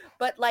sounding,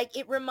 but like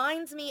it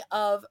reminds me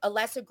of a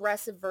less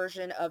aggressive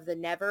version of the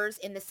Nevers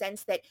in the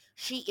sense that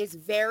she is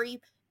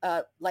very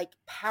like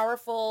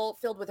powerful,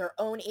 filled with her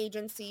own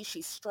agency.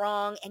 She's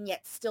strong and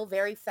yet still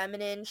very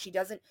feminine. She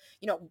doesn't,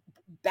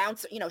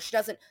 bounce, she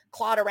doesn't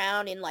clot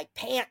around in like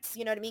pants,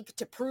 you know what I mean,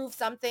 to prove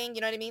something,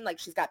 you know what I mean? Like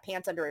she's got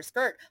pants under her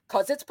skirt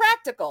because it's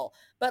practical,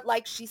 but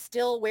like she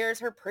still wears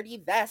her pretty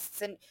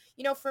vests. And,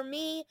 for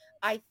me,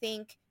 I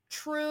think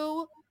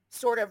true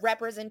sort of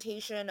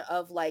representation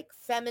of like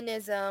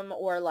feminism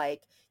or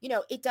like,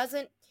 it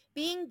doesn't,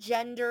 being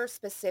gender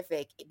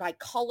specific by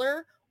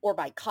color or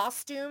by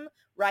costume,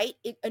 right?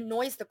 It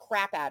annoys the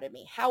crap out of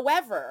me.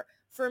 However,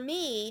 for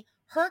me,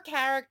 her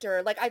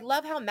character, like I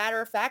love how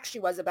matter of fact she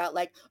was about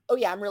like, oh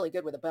yeah, I'm really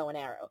good with a bow and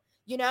arrow,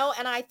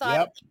 and I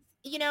thought,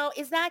 Yep.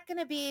 is that going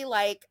to be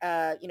like,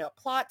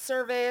 plot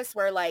service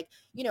where like,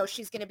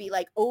 she's going to be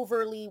like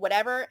overly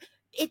whatever.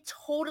 It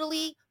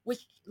totally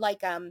was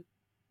like,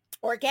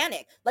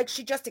 organic. Like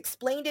she just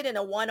explained it in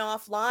a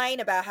one-off line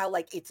about how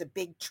like it's a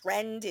big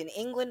trend in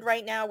England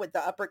right now with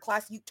the upper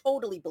class. You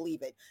totally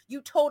believe it.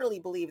 You totally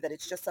believe that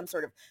it's just some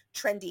sort of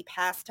trendy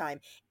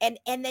pastime. And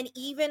then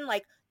even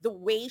like the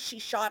way she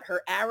shot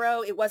her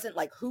arrow, it wasn't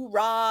like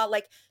hoorah.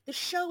 Like the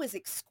show is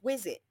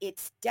exquisite.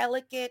 It's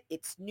delicate.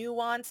 It's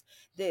nuanced.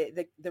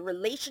 The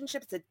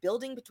relationships that's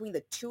building between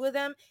the two of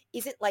them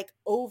isn't like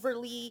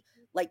overly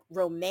like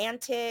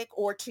romantic,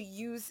 or to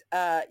use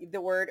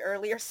the word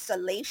earlier,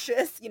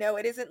 salacious.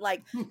 It isn't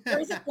like, there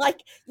isn't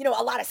like, a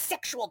lot of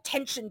sexual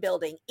tension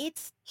building.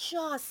 It's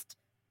just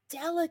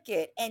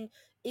delicate, and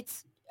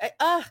it's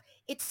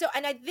it's so,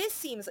 and this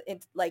seems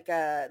like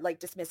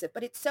dismissive,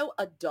 but it's so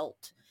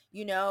adult.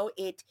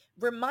 It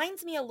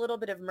reminds me a little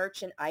bit of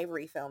Merchant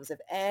Ivory films, if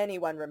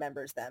anyone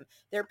remembers them.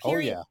 They're Oh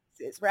period yeah.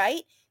 pieces,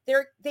 right?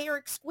 They are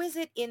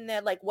exquisite in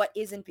the like what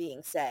isn't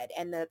being said,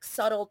 and the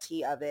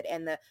subtlety of it,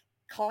 and the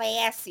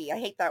classy. I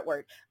hate that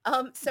word.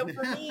 So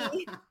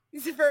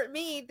for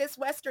me, this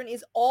Western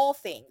is all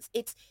things.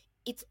 It's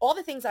all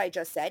the things I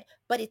just said,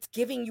 but it's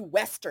giving you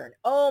Western.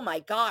 Oh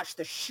my gosh,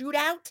 the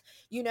shootout,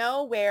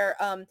 where,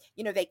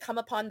 they come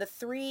upon the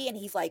three and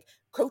he's like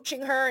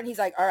coaching her and he's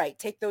like, all right,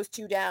 take those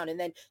two down and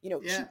then, Yeah.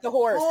 shoot the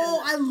horse.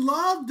 Oh, I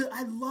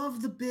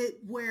love the bit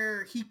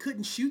where he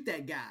couldn't shoot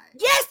that guy.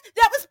 Yes,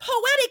 that was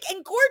poetic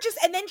and gorgeous.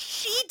 And then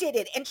she did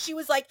it. And she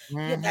was like,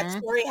 yeah, that Mhm.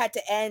 story had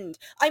to end.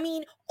 I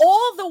mean,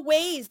 all the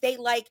ways they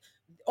like,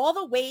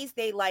 what's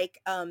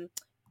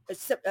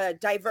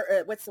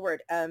the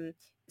word?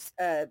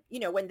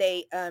 When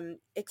they,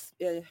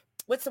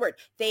 what's the word?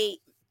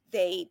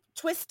 They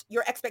twist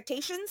your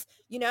expectations,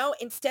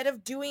 instead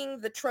of doing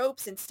the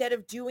tropes, instead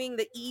of doing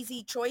the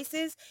easy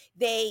choices,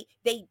 they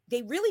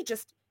really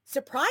just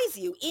surprise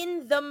you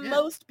in the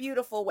most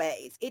beautiful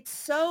ways. It's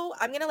so,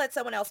 I'm going to let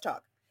someone else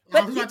talk.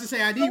 I was about to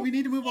say, we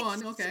need to move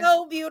on. Okay.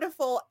 So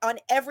beautiful on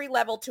every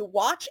level to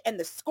watch, and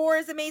the score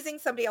is amazing.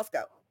 Somebody else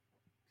go.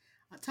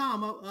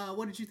 Tom,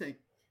 what did you think?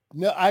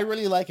 No, I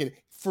really like it.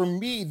 For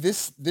me,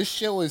 this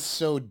show is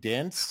so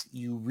dense.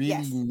 You really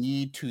Yes.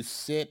 need to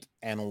sit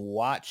and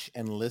watch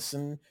and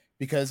listen,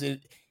 because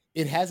it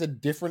has a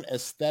different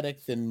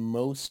aesthetic than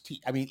most.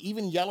 I mean,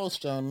 even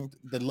Yellowstone,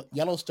 the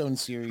Yellowstone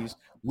series,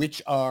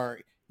 which are,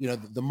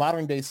 the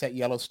modern day set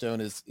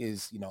Yellowstone is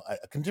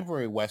a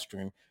contemporary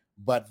Western,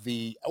 but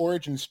the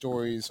origin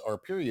stories are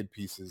period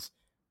pieces.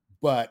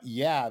 But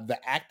yeah, the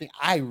acting,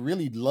 I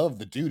really love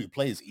the dude who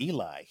plays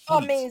Eli.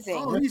 Amazing.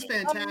 Oh, he's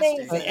fantastic.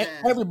 Amazing. And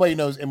everybody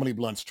knows Emily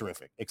Blunt's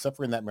terrific, except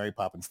for in that Mary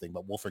Poppins thing,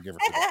 but we'll forgive her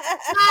for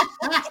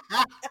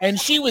that. And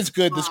she was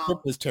good. The Wow.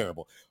 script was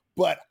terrible.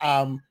 But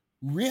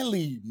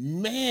really,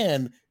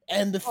 man,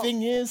 and the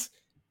thing is,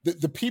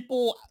 the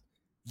people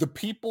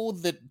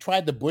that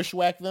tried to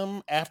bushwhack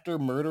them after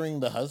murdering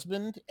the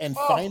husband and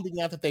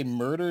finding out that they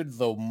murdered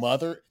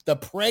the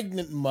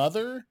pregnant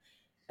mother.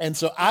 And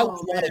so I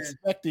was not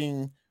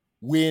expecting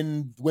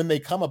when they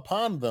come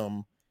upon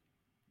them,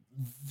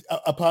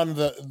 upon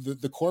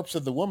the corpse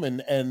of the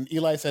woman, and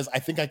Eli says, I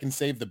think I can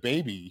save the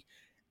baby.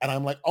 And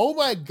I'm like, oh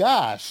my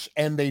gosh.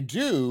 And they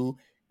do.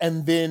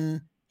 And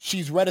then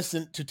she's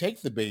reticent to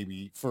take the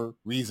baby for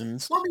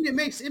reasons. Well, I mean, it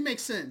makes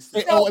sense.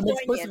 It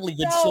makes perfectly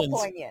good sense.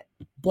 Poignant.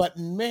 But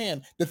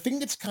man, the thing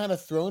that's kind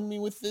of thrown me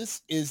with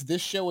this is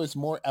this show is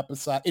more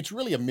episodic. It's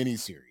really a mini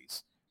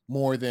series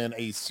more than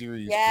a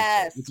series.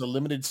 Yes. It's a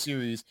limited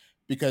series,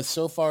 because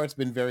so far it's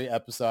been very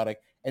episodic.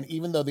 And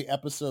even though the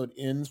episode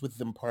ends with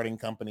them parting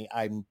company,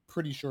 I'm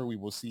pretty sure we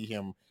will see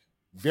him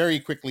very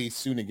quickly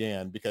soon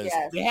again, because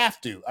they have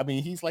to. I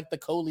mean, he's like the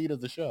co-lead of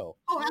the show.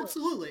 Oh,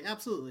 absolutely.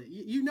 Absolutely.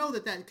 You know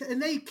that,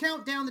 and they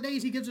count down the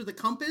days. He gives her the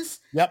compass.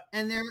 Yep.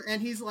 And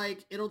he's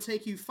like, it'll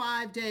take you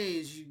 5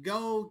 days. You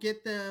go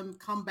get them,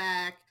 come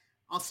back.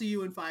 I'll see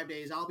you in 5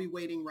 days. I'll be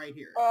waiting right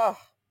here. Oh.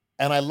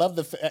 And I love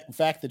the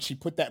fact that she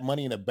put that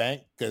money in a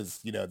bank, because,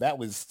 that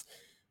was,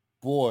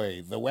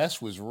 boy, the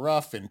West was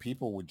rough, and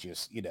people would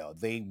just,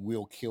 they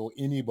will kill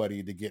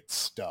anybody to get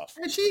stuff.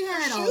 And she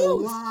had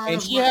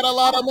a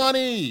lot of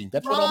money.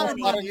 That's what almost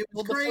got her It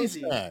was killed the first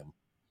crazy. time.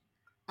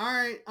 All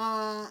right,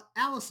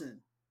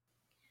 Allison.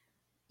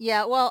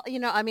 Yeah, well,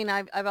 I mean,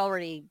 I've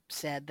already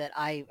said that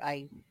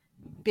I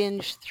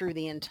binged through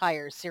the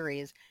entire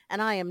series, and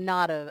I am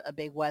not a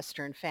big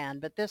Western fan,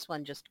 but this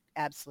one just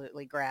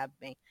absolutely grabbed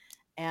me.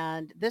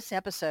 And this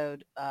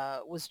episode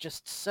was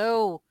just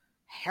so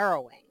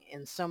harrowing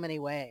in so many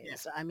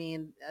ways. Yeah. I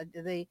mean,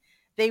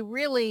 they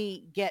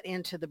really get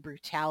into the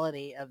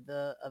brutality of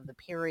the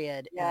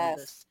period.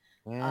 Yes.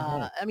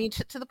 And this, I mean,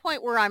 to the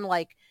point where I'm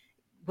like,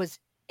 was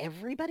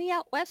everybody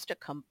out west a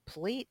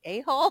complete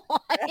a-hole?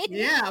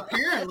 Yeah,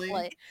 apparently.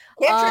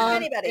 Can't trust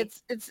anybody.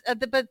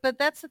 But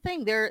that's the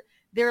thing.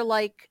 They're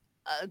like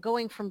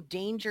going from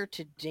danger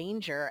to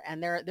danger,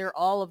 and they're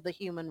all of the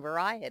human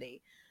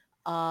variety.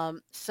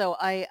 So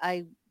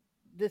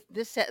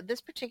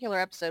this particular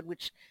episode,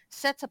 which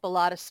sets up a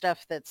lot of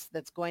stuff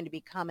that's going to be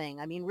coming.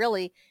 I mean,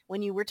 really,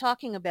 when you were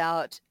talking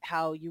about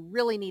how you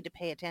really need to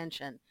pay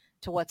attention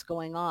to what's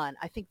going on,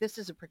 I think this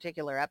is a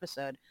particular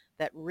episode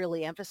that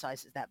really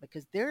emphasizes that,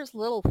 because there's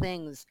little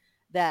things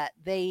that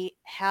they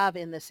have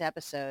in this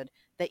episode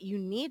that you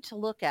need to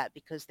look at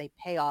because they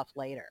pay off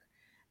later.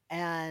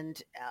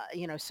 And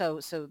so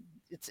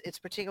it's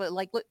particularly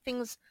like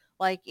things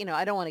like,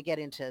 I don't want to get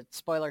into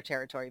spoiler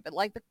territory, but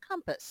like the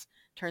compass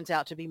turns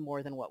out to be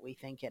more than what we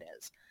think it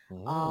is.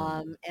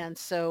 And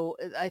so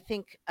I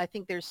think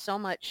there's so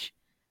much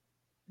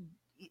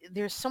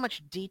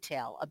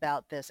detail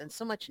about this and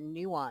so much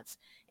nuance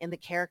in the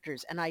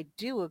characters. And I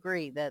do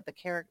agree that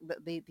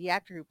the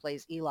actor who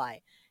plays Eli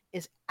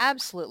is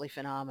absolutely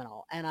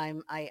phenomenal. And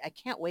I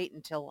can't wait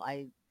until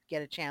I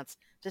get a chance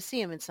to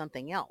see him in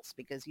something else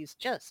because he's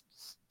just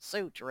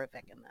so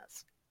terrific in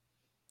this.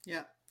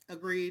 Yeah,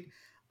 agreed.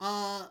 Okay,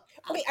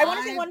 I want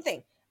to say one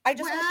thing. I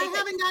just want to say I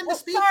haven't gotten to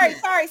speak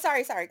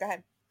Sorry. Go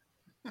ahead.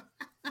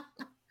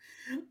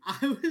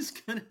 I was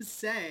gonna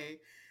say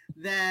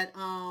that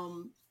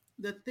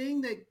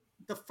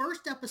the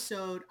first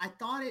episode, I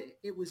thought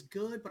it was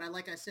good, but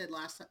like I said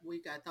last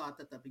week, I thought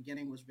that the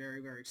beginning was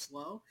very, very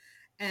slow.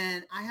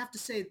 And I have to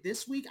say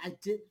this week, I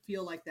didn't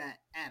feel like that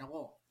at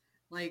all.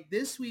 Like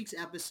this week's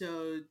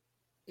episode,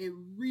 it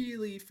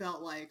really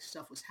felt like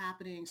stuff was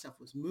happening, stuff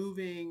was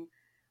moving.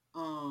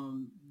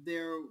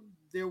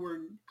 There were,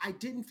 I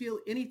didn't feel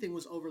anything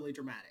was overly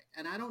dramatic.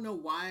 And I don't know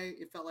why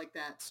it felt like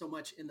that so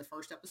much in the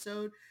first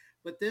episode,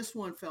 but this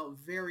one felt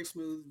very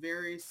smooth,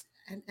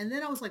 and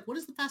then I was like, what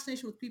is the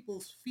fascination with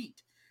people's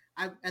feet?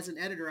 As an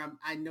editor,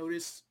 I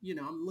noticed,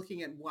 I'm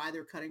looking at why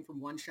they're cutting from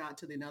one shot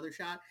to the another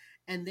shot,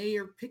 and they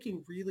are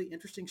picking really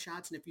interesting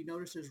shots. And if you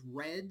notice, there's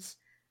reds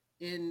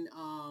in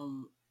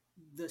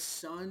the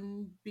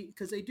sun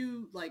because they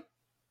do like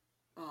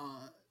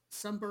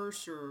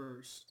sunbursts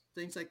or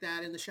things like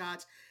that in the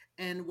shots.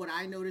 And what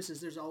I notice is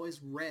there's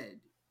always red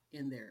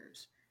in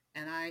theirs,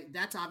 and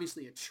that's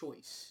obviously a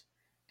choice,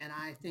 and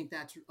I think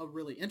that's a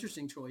really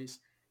interesting choice.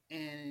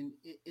 And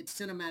it's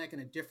cinematic in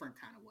a different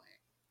kind of way.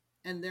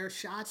 And their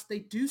shots, they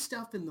do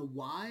stuff in the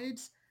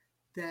wides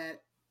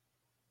that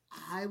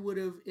I would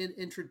have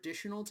in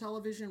traditional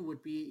television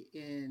would be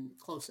in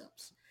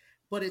close-ups,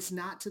 but it's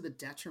not to the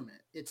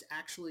detriment. It's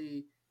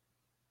actually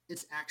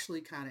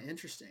kind of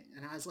interesting.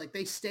 And I was like,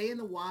 they stay in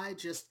the wide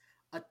just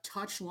a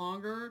touch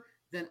longer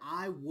than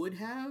I would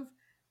have,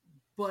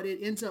 but it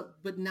ends up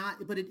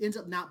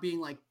not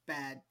being like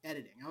bad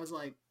editing. I was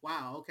like,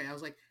 wow, okay. I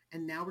was like,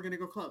 and now we're going to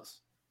go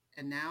close.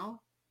 And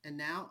now,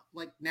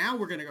 like now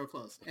we're going to go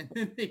close. And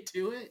then they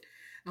do it.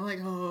 I'm like,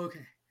 oh,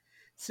 okay.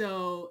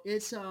 So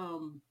it's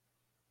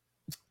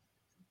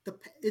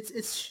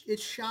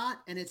shot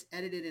and it's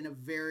edited in a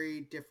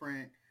very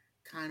different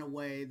kind of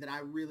way that I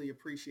really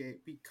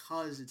appreciate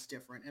because it's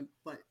different.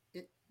 But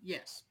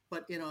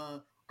in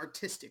a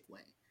artistic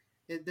way.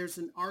 There's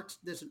an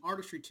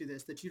artistry to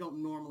this that you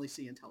don't normally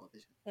see in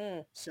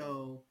television.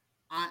 So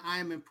I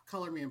am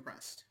color me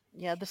impressed.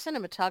 Yeah, the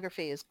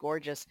cinematography is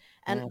gorgeous.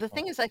 And the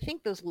thing is, I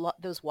think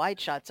those wide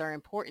shots are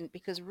important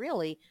because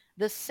really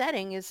the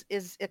setting is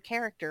a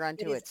character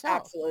unto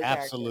itself.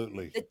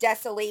 Absolutely. The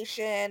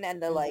desolation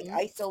and the like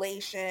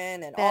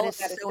isolation and all of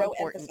that is so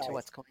important emphasized. to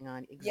what's going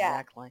on.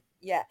 Exactly.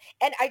 Yeah.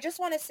 And I just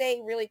want to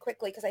say really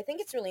quickly, because I think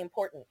it's really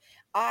important.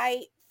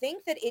 I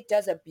think that it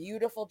does a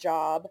beautiful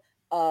job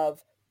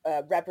of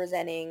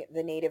representing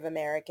the Native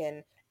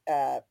American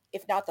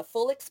if not the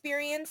full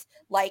experience,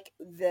 like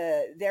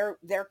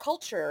their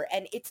culture.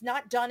 And it's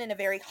not done in a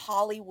very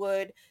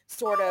Hollywood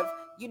sort of,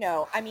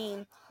 I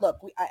mean, look,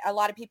 a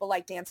lot of people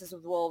like Dances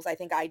with Wolves. I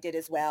think I did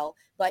as well.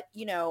 But,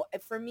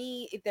 for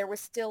me, there was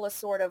still a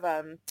sort of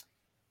a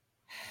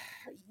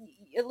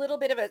little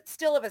bit of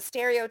a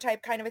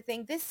stereotype kind of a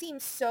thing. This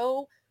seems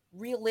so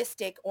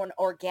realistic or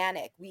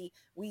organic. We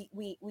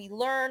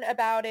learn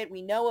about it,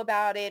 we know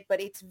about it, but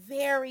it's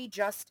very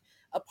just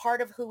a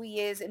part of who he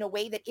is in a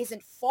way that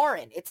isn't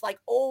foreign. It's like,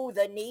 oh,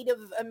 the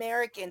Native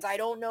Americans, I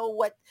don't know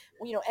what,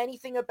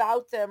 anything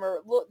about them,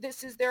 or look,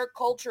 this is their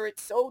culture.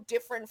 It's so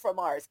different from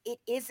ours. It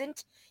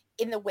isn't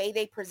in the way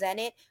they present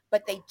it,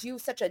 but they do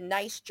such a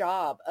nice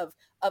job of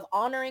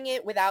honoring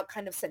it without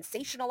kind of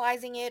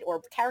sensationalizing it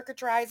or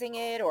caricaturizing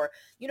it, or,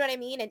 you know what I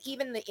mean? And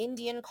even the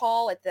Indian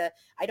call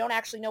I don't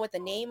actually know what the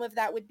name of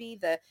that would be,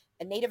 a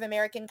Native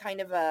American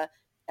kind of a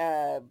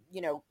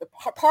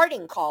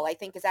parting call, I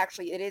think is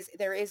actually,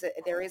 there is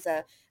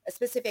a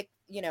specific,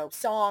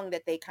 song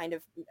that they kind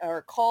of,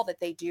 or call that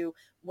they do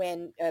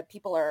when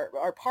people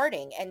are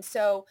parting. And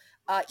so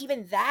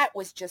even that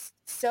was just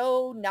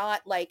so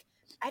not like,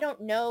 I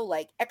don't know,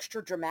 like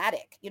extra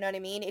dramatic, you know what I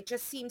mean? It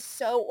just seems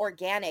so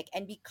organic.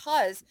 And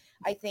because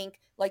I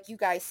think, like you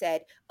guys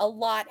said, a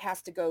lot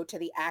has to go to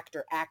the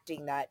actor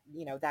acting that,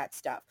 that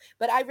stuff.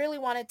 But I really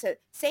wanted to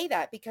say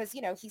that because,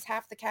 he's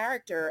half the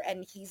character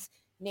and he's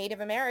Native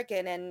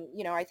American. And,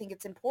 I think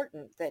it's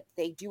important that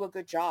they do a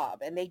good job,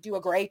 and they do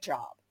a great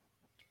job.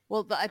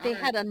 Well, they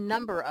had a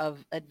number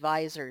of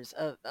advisors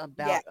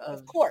about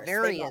of course,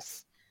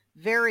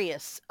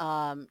 various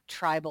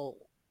tribal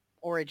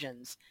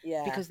origins,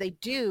 because they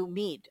do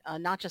meet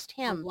not just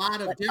him,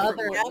 but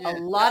a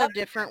lot of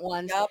different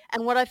ones.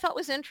 And what I thought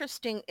was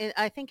interesting,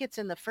 I think it's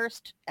in the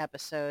first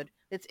episode,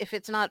 if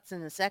it's not, it's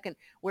in the second,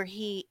 where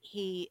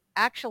he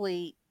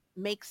actually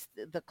makes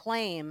the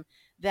claim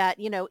that,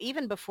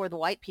 even before the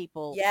white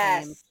people came,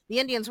 Yes. the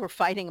Indians were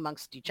fighting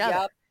amongst each other.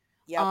 Yep.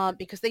 Yep.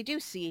 Because they do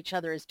see each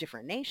other as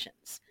different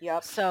nations.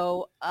 Yep.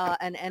 So,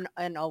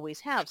 and always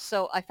have.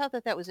 So I thought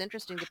that was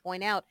interesting to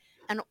point out.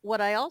 And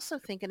what I also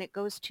think, and it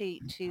goes to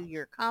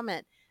your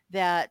comment,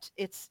 that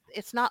it's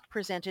not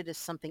presented as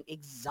something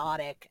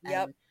exotic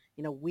Yep.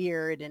 and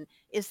weird, and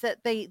is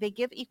that they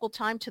give equal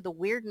time to the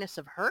weirdness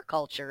of her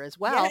culture as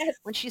well. Yes.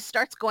 When she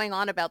starts going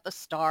on about the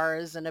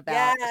stars and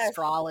about Yes.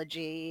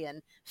 astrology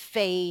and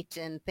fate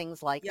and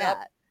things like Yep.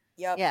 that.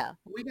 Yep. Yeah.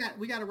 We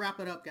got to wrap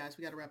it up, guys.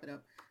 We got to wrap it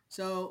up.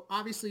 So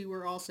obviously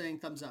we're all saying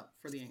thumbs up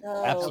for the English.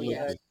 So Absolutely.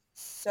 good.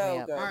 So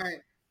Yeah. good. All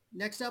right.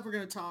 Next up, we're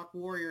going to talk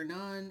Warrior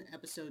Nun,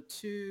 episode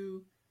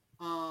 2.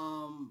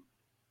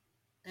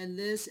 And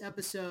this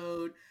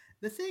episode,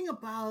 the thing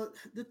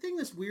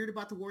that's weird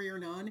about the Warrior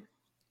Nun,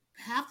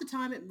 half the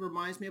time it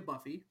reminds me of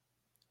Buffy.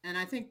 And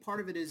I think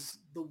part of it is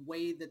the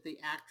way that the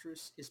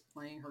actress is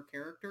playing her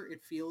character.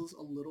 It feels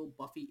a little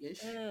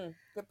Buffy-ish.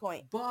 Good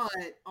point. But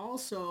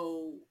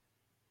also,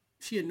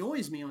 she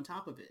annoys me on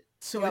top of it.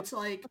 So Yep. it's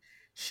like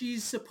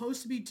she's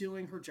supposed to be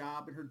doing her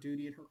job and her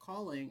duty and her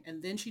calling,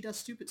 and then she does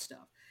stupid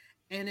stuff.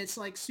 And it's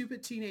like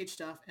stupid teenage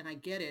stuff, and I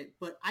get it.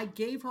 But I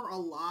gave her a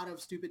lot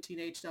of stupid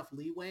teenage stuff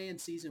leeway in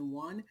season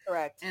 1.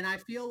 Correct. And I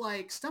feel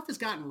like stuff has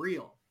gotten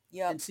real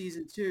Yep. in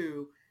season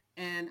 2.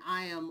 And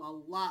I am a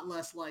lot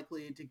less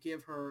likely to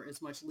give her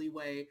as much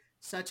leeway,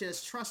 such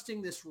as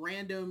trusting this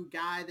random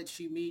guy that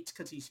she meets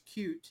because he's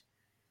cute.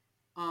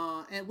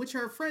 And which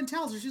her friend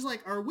tells her, she's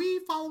like, are we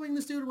following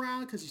this dude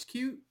around because he's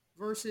cute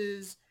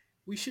versus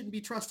we shouldn't be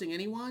trusting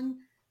anyone?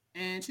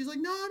 And she's like,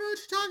 no, I know what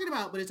you're talking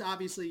about. But it's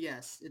obviously,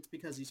 yes, it's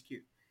because he's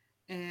cute.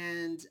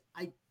 And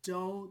I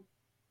don't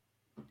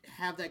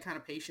have that kind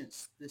of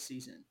patience this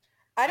season.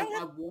 I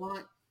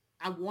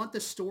want the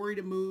story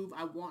to move.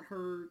 I want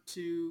her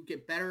to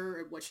get better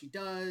at what she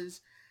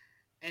does.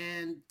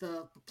 And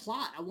the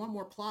plot, I want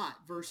more plot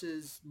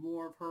versus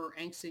more of her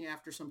angsting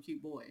after some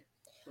cute boy.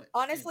 But,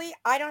 Honestly,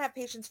 I don't have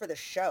patience for the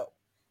show.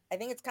 I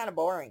think it's kind of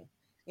boring.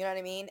 You know what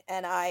I mean?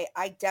 And I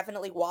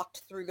definitely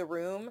walked through the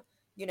room,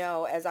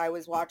 as I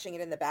was watching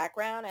it in the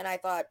background, and I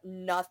thought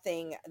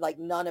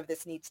none of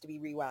this needs to be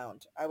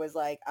rewound. I was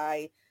like,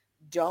 I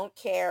don't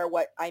care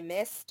what I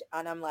missed,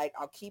 and I'm like,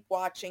 I'll keep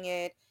watching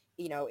it.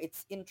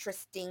 It's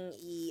interesting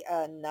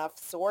enough,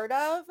 sort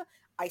of.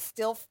 I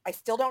still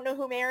don't know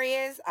who Mary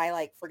is.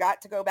 I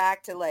forgot to go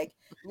back to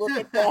look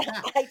at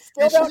the. I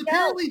still and don't she's know.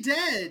 apparently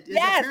dead.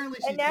 Yes, Apparently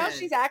she's and now dead.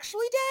 she's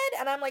actually dead,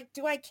 and I'm like,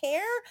 do I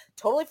care?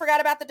 Totally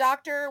forgot about the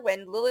doctor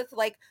when Lilith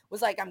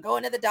was like, I'm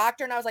going to the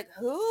doctor, and I was like,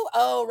 who?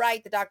 Oh,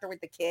 right, the doctor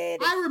with the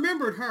kid. I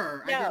remembered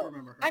her. No, I did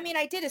remember her. I mean,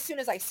 I did as soon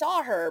as I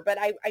saw her, but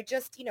I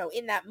just,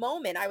 in that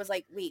moment, I was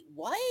like, wait,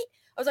 what?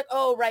 I was like,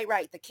 oh,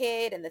 right, the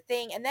kid and the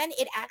thing, and then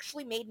it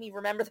actually made me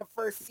remember the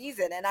first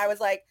season, and I was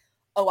like,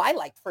 oh, I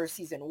liked first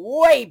season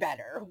way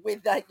better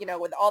with the,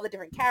 with all the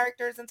different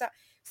characters and stuff.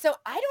 So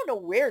I don't know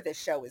where this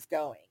show is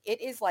going. It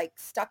is like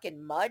stuck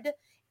in mud.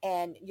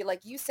 And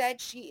like you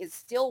said, she is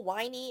still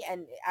whiny.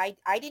 And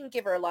I didn't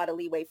give her a lot of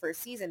leeway for a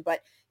season,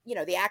 but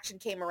the action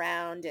came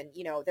around and,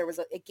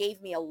 it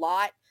gave me a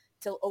lot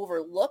to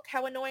overlook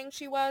how annoying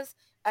she was.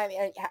 I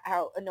mean,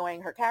 how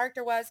annoying her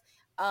character was.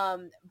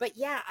 But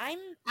yeah,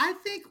 I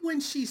think when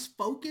she's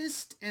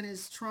focused and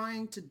is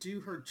trying to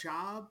do her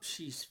job,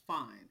 she's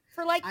fine.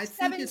 For like I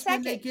 7 think it's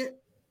seconds. when they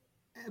get,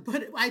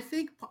 but I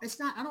think it's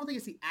not, I don't think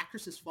it's the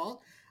actress's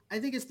fault. I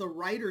think it's the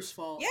writer's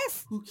fault.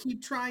 Yes. Who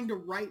keep trying to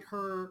write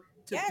her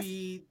to Yes.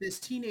 be this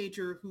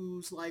teenager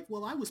who's like,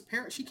 well, I was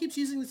she keeps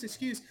using this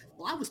excuse.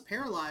 Well, I was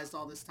paralyzed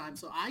all this time,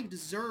 so I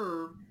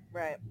deserve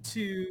Right.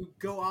 to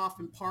go off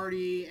and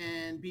party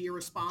and be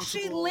irresponsible.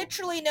 She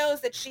literally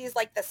knows that she's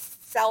like the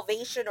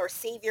salvation or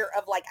savior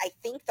of I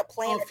think the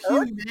planet of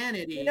Earth.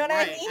 humanity. You know what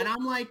I mean? And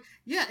I'm like,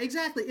 yeah,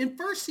 exactly. In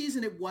first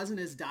season, it wasn't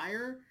as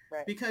dire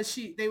because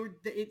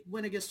it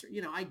went against,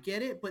 I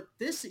get it, but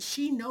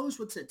she knows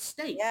what's at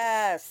stake.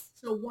 Yes.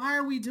 So why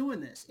are we doing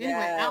this? Anyway,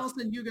 Yes.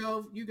 Allison, you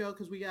go,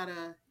 because we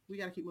gotta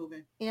keep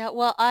moving. Yeah,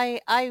 well,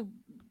 I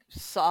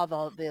saw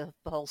the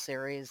whole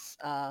series.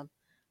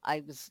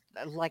 I was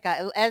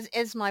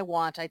as my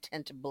want, I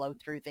tend to blow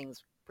through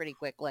things pretty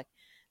quickly.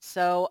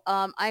 So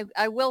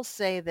I will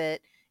say that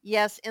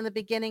yes, in the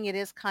beginning it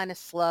is kind of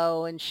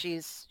slow, and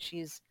she's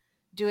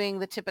doing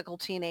the typical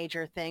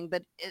teenager thing,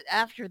 but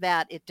after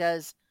that it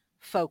does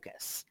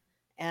focus,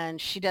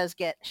 and she gets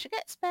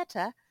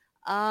better.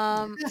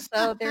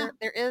 So there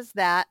is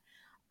that.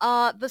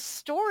 The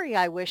story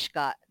I wish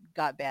got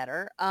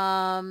better.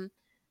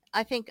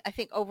 I think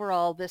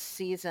overall this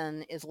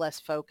season is less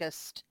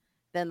focused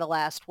than the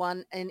last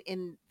one, and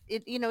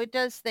it it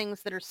does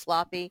things that are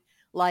sloppy,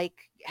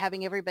 like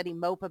having everybody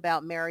mope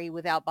about Mary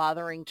without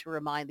bothering to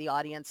remind the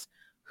audience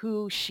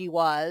who she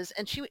was.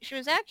 And she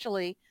was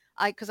actually,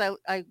 because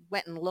I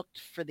went and looked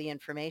for the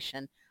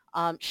information.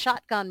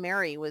 Shotgun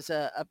Mary was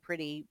a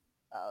pretty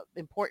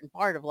important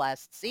part of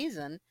last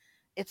season.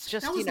 It's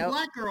just that was the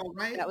black girl,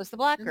 right? That was the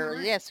black Isn't that girl,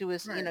 right? yes, who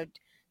was Right.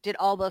 did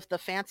all the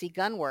fancy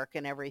gun work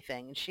and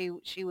everything. And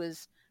she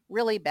was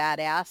really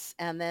badass.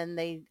 And then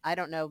I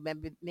don't know,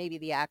 maybe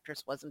the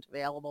actress wasn't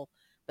available,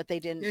 but they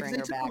didn't Yeah, 'cause bring it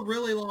her took back. a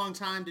really long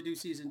time to do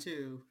season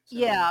 2. So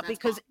Yeah, that's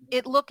because possible.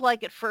 it looked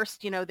like at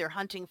first, they're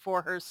hunting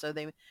for her. So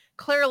they're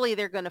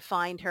going to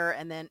find her.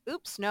 And then,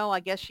 oops, no, I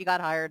guess she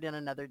got hired in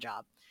another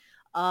job.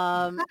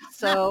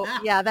 So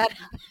yeah, that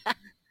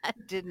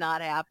did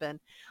not happen.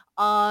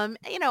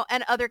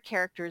 And other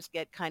characters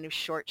get kind of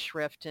short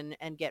shrift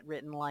and get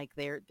written like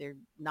they're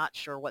not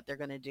sure what they're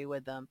going to do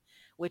with them,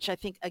 which I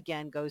think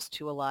again goes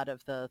to a lot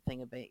of the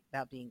thing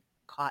about being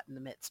caught in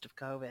the midst of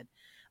COVID.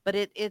 But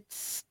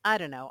it's I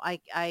don't know.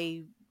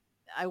 I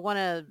want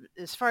to,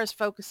 as far as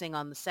focusing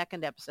on the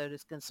second episode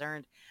is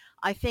concerned,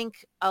 I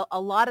think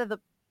a lot of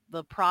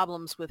the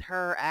problems with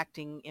her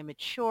acting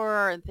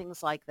immature and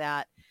things like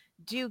that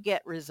do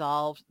get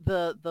resolved.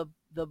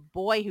 The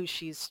boy who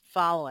she's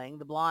following,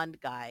 the blonde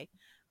guy,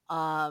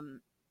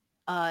 um,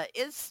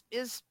 is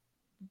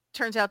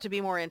turns out to be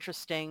more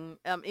interesting,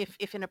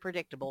 if in a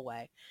predictable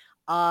way,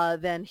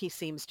 than he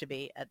seems to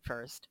be at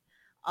first.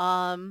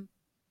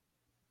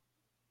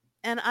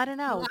 And I don't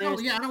know. I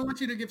don't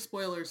want you to give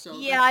spoilers. So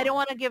Yeah, that's I don't fine.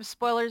 want to give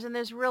spoilers, and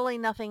there's really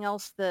nothing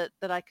else that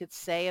I could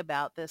say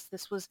about this.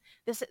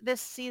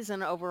 This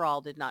season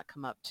overall did not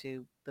come up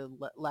to the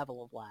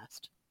level of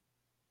last.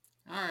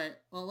 All right.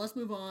 Well, let's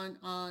move on.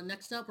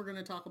 Next up, we're going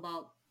to talk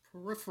about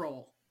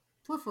Peripheral.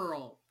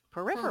 Peripheral.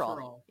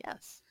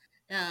 Yes.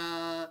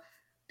 Uh,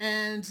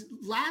 and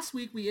last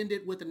week we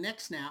ended with a neck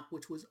snap,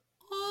 which was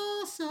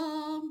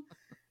awesome.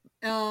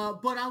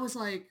 But I was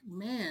like,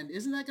 man,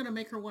 isn't that going to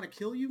make her want to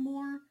kill you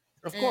more?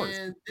 Of course.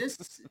 And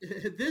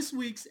this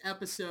week's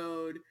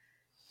episode,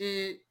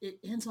 it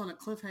ends on a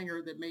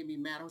cliffhanger that made me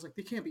mad. I was like,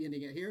 they can't be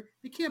ending it here.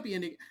 They can't be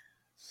ending it.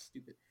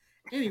 Stupid.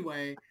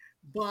 Anyway,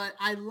 but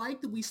I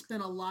like that we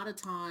spent a lot of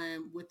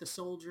time with the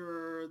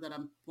soldier that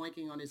I'm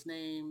blanking on his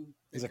name.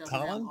 Is it doesn't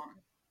have Colin? arm.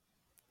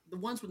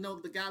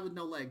 The guy with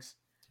no legs.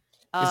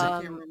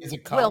 Is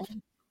it Wilf?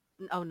 Colin?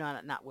 Oh no,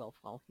 not Wilf.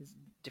 Well, he's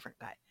a different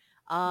guy.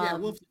 Yeah,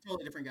 Wolf's a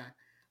totally different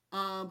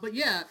guy. But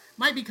yeah,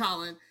 might be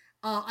Colin.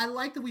 I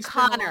like that we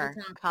spent a lot of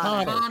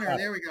time. Connor,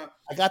 there we go.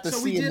 I got the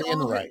C in the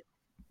end right.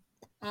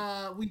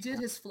 We did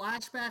his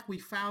flashback. We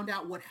found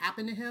out what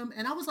happened to him.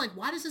 And I was like,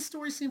 why does this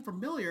story seem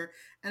familiar?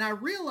 And I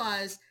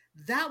realized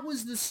that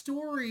was the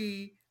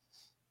story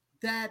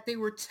that they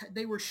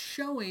were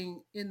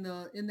showing in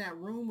that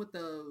room with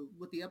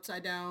the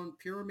upside down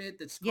pyramid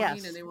that's green.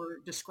 Yes. And they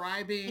were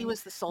describing. He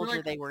was the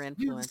soldier they were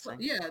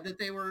influencing.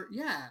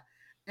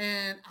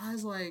 And I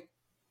was like,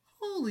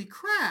 holy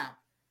crap.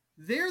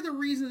 They're the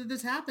reason that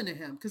this happened to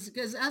him.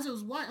 Because as it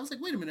was, I was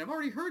like, wait a minute, I've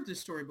already heard this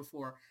story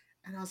before.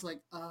 And I was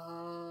like,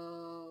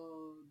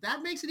 oh,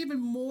 that makes it even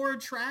more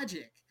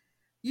tragic.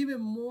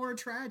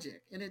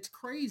 And it's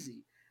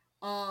crazy.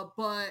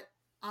 But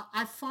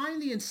I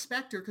find the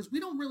inspector, because we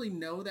don't really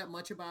know that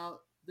much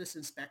about this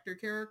inspector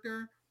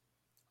character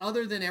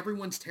other than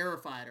everyone's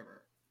terrified of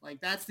her.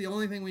 Like, that's the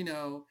only thing we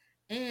know.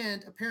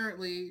 And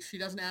apparently she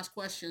doesn't ask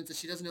questions that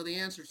she doesn't know the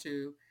answer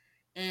to.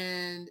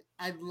 And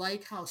I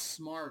like how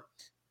smart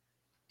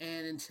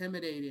and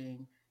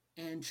intimidating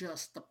and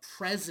just the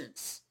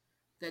presence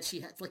that she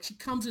has. Like, she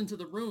comes into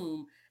the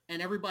room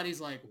and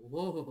everybody's like,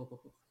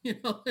 whoa,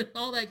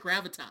 all that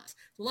gravitas. It's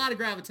a lot of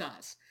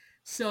gravitas.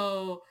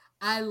 So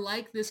I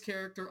like this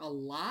character a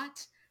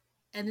lot.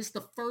 And it's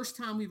the first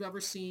time we've ever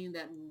seen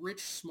that rich,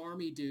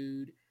 smarmy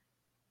dude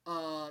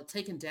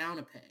taken down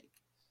a peg.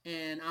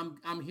 And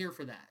I'm here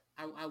for that.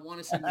 I want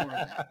to see more of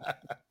that.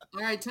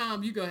 All right,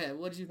 Tom, you go ahead.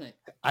 What did you think?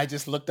 I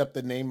just looked up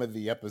the name of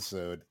the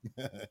episode,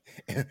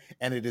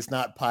 and it is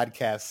not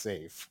podcast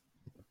safe.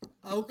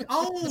 Okay.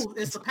 Oh,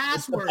 it's the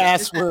password.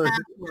 Password.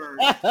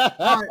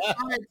 All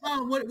right,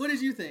 Tom, what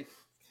did you think?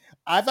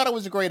 I thought it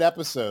was a great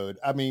episode.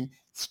 I mean,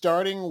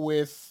 starting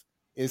with,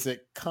 is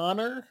it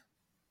Connor?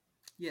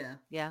 Yeah.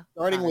 Yeah.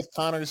 Starting with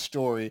Connor's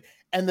story.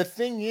 And the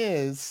thing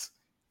is,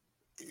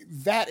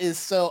 that is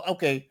so,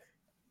 okay,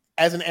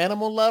 as an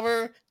animal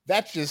lover,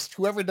 that's just,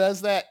 whoever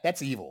does that,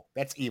 that's evil.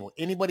 That's evil.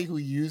 Anybody who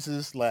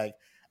uses like,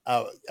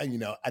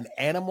 an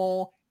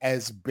animal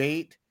as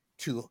bait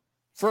to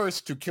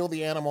kill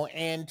the animal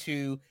and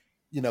to,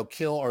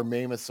 kill or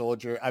maim a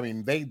soldier. I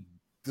mean,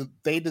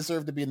 they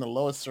deserve to be in the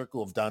lowest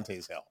circle of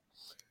Dante's hell.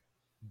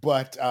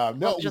 But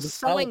no, just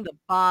sewing the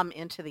bomb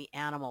into the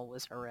animal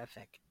was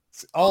horrific.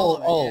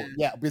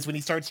 Yeah, because when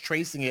he starts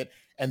tracing it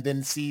and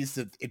then sees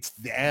that it's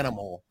the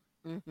animal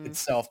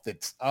itself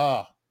that's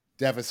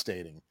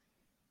devastating.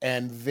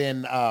 And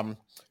then hot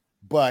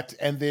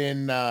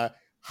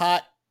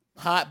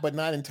but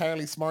not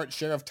entirely smart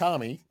Sheriff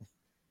Tommy.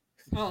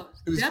 Oh,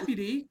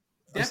 deputy.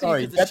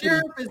 Sorry, the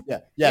sheriff is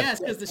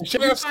yes, because the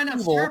sheriff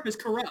is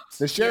corrupt.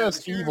 The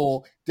sheriff's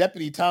evil.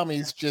 Deputy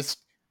Tommy's just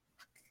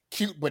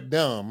cute but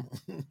dumb.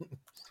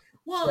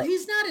 Well,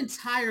 he's not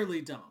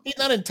entirely dumb. He's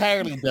not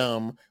entirely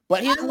dumb,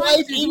 but his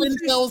wife even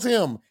tells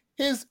him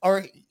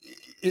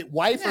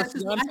wife or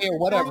fiance or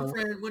whatever.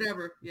 Girlfriend,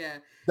 whatever. Yeah.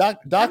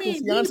 Doctor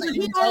fiance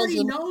even tells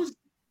him. Knows,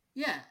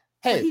 yeah.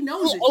 Hey, he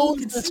knows who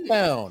owns this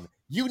town?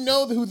 You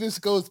know who this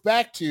goes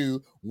back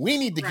to. We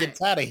need to get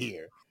out of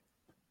here.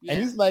 Yeah,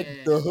 And he's like, yeah,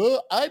 yeah.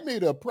 "The I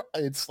made a."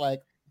 It's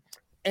like,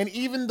 and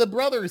even the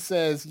brother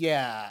says,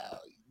 "Yeah,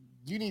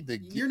 you need to.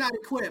 You're not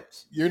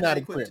equipped. You're not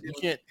to equipped. deal You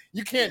with can't. it.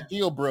 You can't Yeah.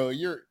 deal, bro.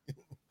 You're."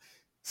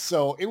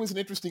 So it was an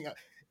interesting.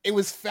 It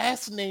was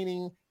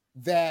fascinating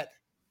that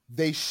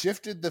they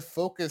shifted the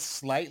focus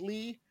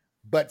slightly,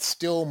 but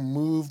still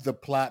moved the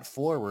plot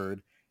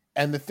forward.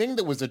 And the thing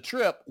that was a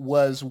trip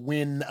was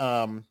when,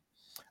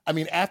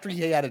 after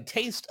he had a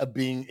taste of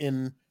being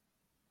in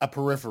a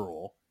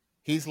peripheral,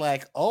 he's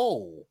like,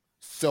 oh,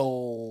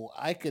 so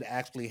I could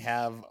actually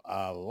have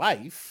a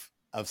life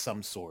of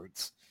some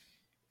sorts.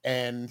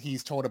 And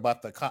he's told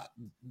about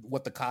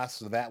what the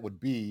cost of that would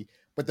be.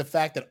 But the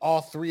fact that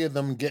all three of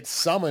them get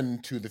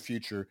summoned to the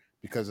future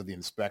because of the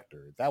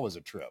inspector, that was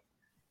a trip.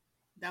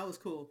 That was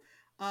cool.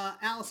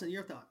 Allison,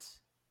 your thoughts?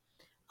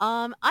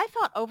 I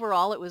thought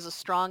overall it was a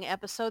strong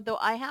episode, though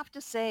I have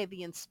to say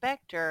the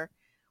inspector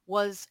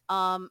was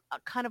a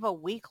kind of a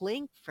weak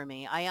link for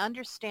me. I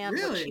understand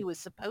what she Really? was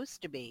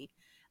supposed to be.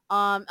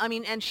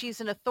 And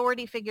she's an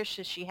authority figure,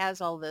 so she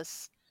has all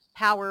this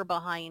power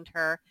behind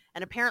her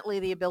and apparently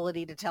the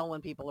ability to tell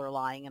when people are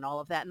lying and all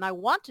of that. And I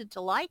wanted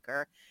to like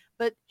her,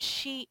 but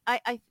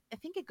I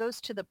think it goes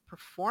to the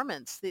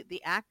performance,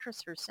 the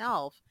actress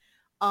herself.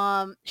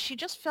 She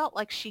just felt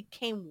like she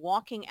came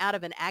walking out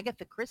of an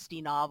Agatha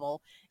Christie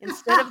novel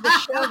instead of the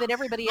show that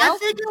everybody I else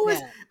think it was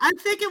was. in. I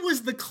think it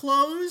was the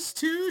clothes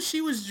too. She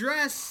was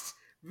dressed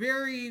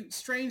very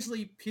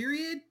strangely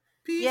period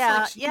piece.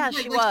 Yeah, She yeah, was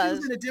she like she was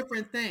was. in a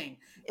different thing.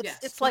 Yes,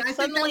 It's but like I think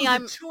that suddenly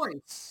was a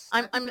choice.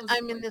 I think that was a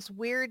I'm in choice. this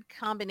weird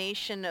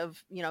combination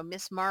of,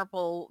 Miss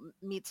Marple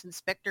meets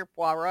Inspector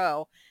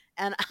Poirot,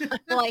 and I'm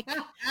like,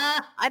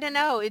 I don't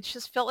know. It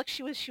just felt like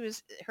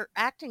her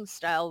acting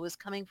style was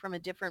coming from a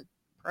different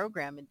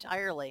program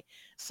entirely.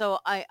 So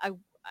I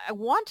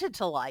wanted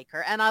to like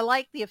her, and I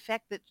like the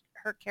effect that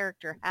her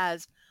character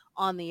has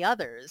on the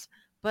others.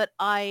 But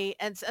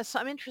so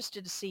I'm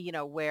interested to see,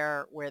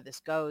 where this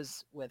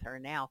goes with her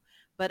now.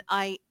 But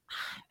I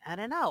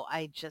don't know.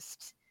 I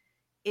just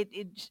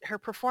her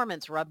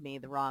performance rubbed me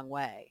the wrong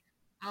way.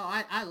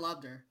 Oh, I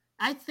loved her.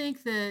 I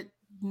think that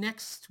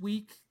next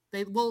week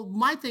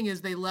my thing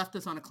is they left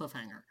us on a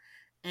cliffhanger.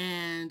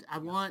 And I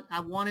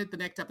wanted the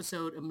next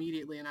episode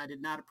immediately, and I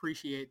did not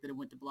appreciate that it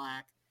went to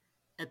black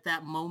at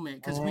that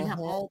moment because we have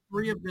Mhm. all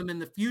three of them in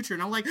the future.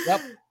 And I'm like,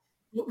 Yep.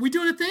 we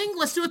doing a thing?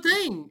 Let's do a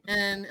thing.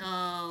 And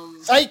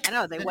Psych. I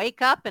know they then,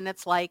 wake up and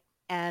it's like,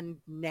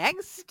 and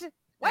next, and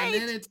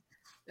wait.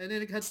 then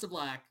it cuts to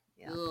black.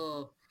 Yeah. Ugh.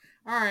 All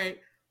right.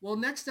 Well,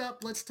 next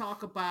up, let's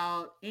talk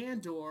about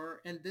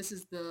Andor, and this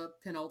is the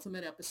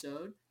penultimate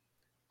episode.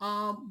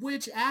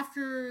 Which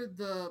after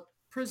the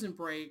prison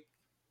break,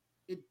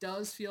 it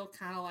does feel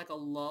kind of like a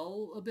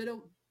lull a bit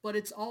of, but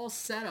it's all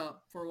set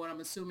up for what I'm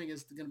assuming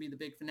is going to be the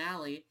big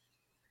finale,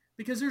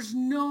 because there's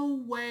no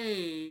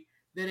way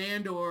that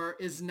Andor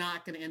is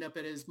not going to end up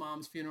at his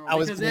mom's funeral I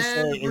was because going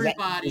to say,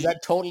 everybody. is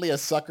that totally a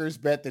sucker's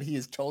bet that he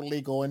is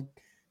totally going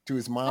to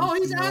his mom's Oh,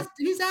 funeral?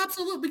 he's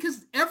absolute,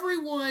 because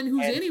everyone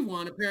who's And-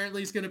 anyone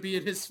apparently is going to be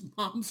at his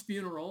mom's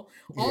funeral.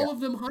 Yeah. All of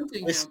them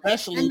hunting him,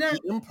 Especially and the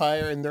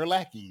Empire and their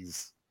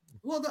lackeys.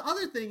 well, the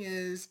other thing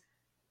is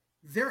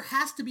there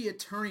has to be a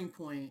turning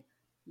point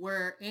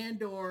where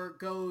Andor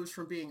goes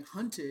from being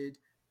hunted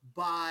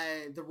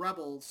by the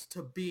rebels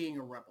to being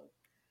a rebel.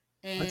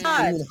 And He's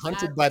being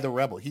hunted by the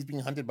rebel. He's being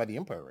hunted by the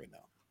Empire right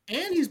now.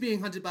 And he's being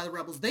hunted by the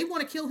rebels. They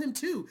want to kill him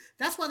too.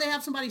 That's why they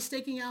have somebody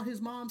staking out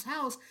his mom's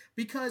house,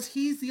 because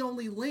he's the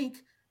only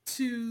link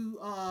to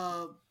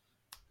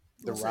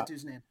what's that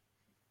dude's name?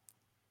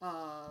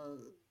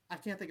 I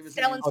can't think of his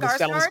name. Stellan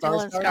Stellan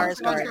Skarsgård?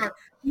 Skarsgård.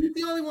 He's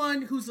the only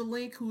one who's a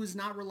link who is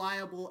not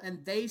reliable,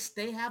 and they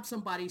have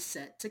somebody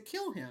set to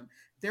kill him.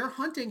 They're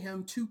hunting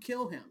him to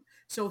kill him.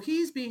 So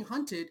he's being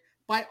hunted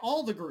by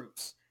all the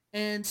groups.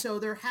 And so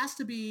there has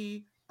to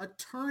be a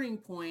turning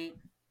point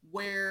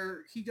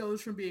where he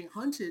goes from being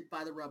hunted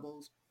by the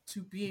rebels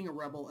to being a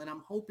rebel, and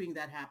I'm hoping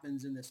that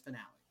happens in this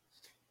finale.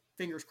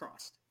 Fingers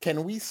crossed.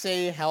 Can we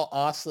say how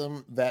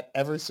awesome that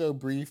ever so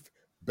brief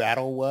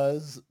battle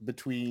was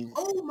between...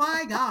 Oh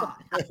my God.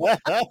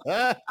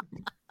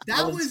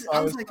 That was,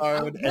 I was like,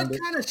 what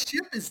kind of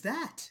ship is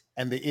that?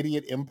 And the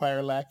idiot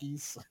Empire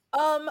lackeys.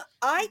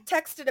 I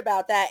texted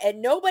about that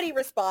and nobody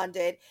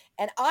responded.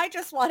 And I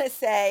just want to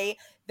say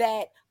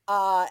that,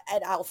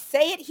 and I'll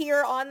say it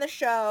here on the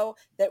show,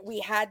 that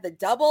we had the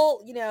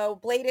double,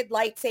 bladed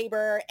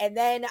lightsaber. And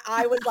then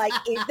I was like,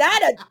 is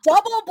that a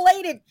double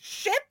bladed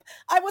ship?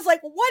 I was like,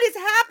 what is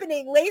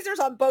happening?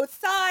 Lasers on both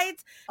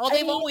sides. Oh,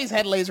 they've always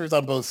had lasers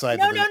on both sides.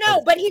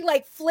 No. But he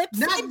like flips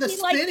Not it. the He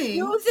like spinning.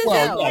 uses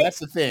Well, it yeah, that's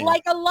the thing.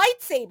 like a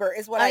lightsaber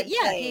is what I'm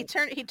Yeah, saying.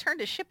 he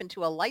turned his ship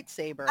into a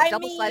lightsaber, I a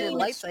double-sided mean,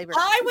 lightsaber.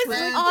 I was It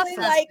literally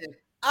awesome. like,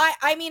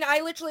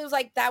 I literally was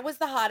like, that was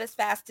the hottest,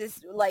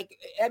 fastest,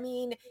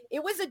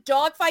 it was a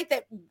dogfight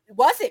that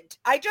wasn't.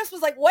 I just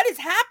was like, what is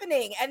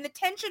happening? And the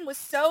tension was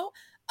so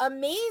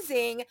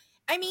amazing.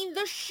 I mean,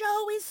 the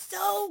show is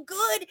so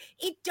good.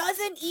 It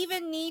doesn't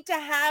even need to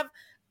have,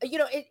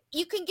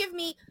 you can give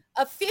me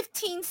a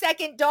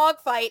 15-second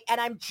dogfight, and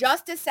I'm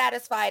just as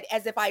satisfied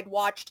as if I'd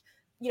watched,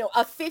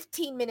 a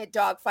 15-minute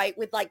dogfight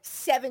with like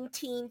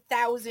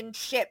 17,000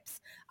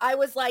 ships. I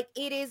was like,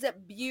 it is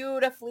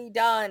beautifully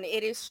done.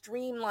 It is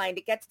streamlined.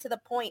 It gets to the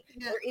point.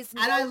 Yeah. There is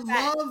no And I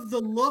fat. love the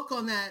look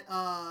on that,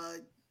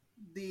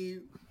 the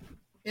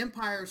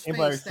Empire's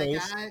Empire's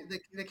face. face. That guy,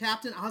 the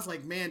captain, I was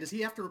like, man, does he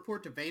have to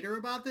report to Vader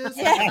about this?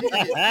 Yeah. Like, he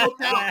just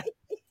looked out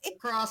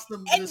across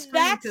the And screen.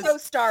 that's 'cause- so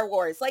Star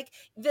Wars. Like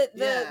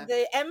Yeah.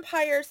 the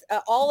Empire's,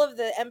 all of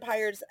the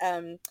Empire's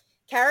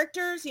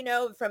characters,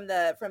 from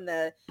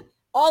the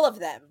all of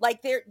them,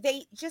 like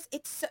they just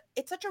it's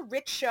such a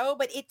rich show,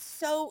 but it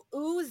so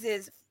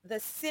oozes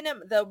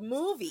the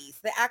movies,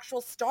 the actual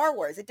Star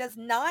Wars. It does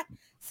not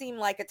seem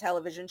like a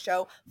television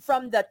show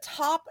from the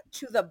top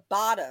to the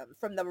bottom,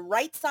 from the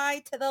right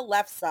side to the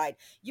left side.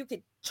 You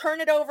could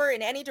turn it over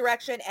in any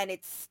direction and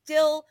it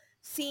still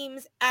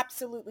seems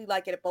absolutely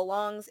like it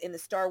belongs in the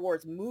Star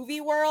Wars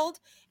movie world.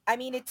 I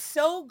mean, it's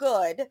so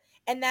good.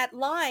 And that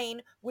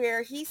line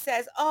where he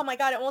says, oh my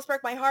God, it almost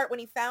broke my heart when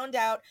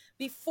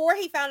before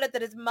he found out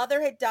that his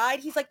mother had died,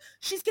 he's like,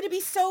 she's going to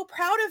be so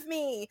proud of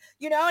me,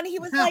 and he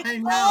was like, I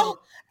know. oh,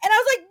 and I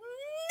was like,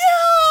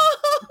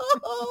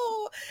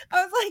 no,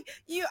 I was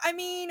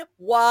like,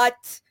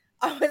 what?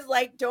 I was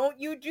like, don't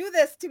you do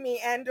this to me,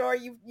 Andor.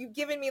 You've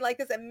given me like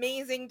this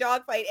amazing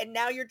dogfight, and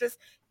now you're just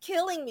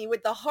killing me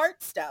with the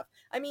heart stuff.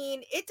 I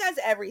mean, it does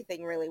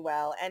everything really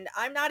well, and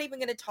I'm not even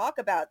going to talk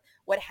about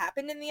what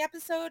happened in the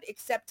episode,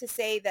 except to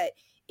say that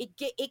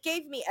it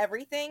gave me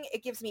everything.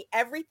 It gives me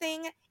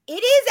everything. It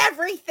is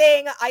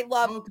everything. I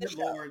love the good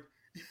show. Lord.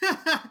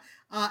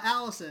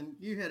 Allison,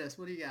 you hit us.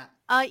 What do you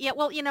got? Yeah,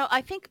 well,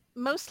 I think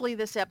mostly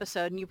this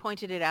episode, and you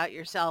pointed it out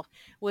yourself,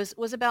 was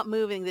about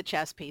moving the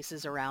chess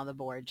pieces around the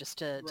board just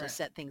to Right.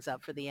 set things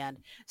up for the end.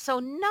 So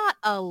not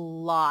a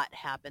lot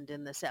happened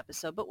in this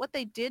episode, but what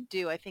they did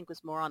do, I think,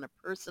 was more on a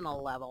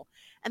personal level.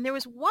 And there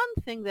was one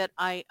thing that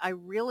I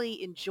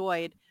really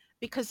enjoyed,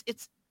 because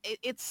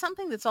it's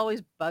something that's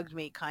always bugged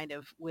me kind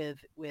of with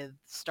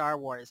Star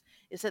Wars,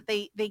 is that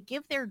they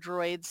give their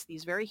droids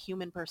these very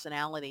human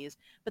personalities,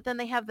 but then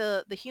they have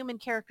the human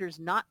characters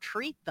not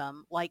treat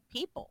them like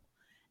people.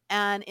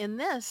 And in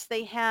this,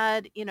 they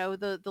had,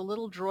 the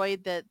little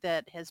droid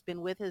that has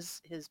been with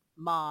his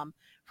mom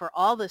for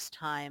all this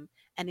time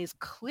and is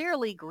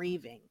clearly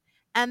grieving.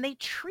 And they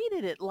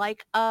treated it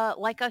like a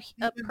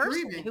Human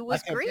person grieving. who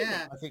was I think- grieving.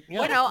 Yeah. I think,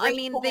 What yeah. a I great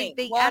mean, point.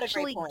 they What a great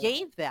actually point.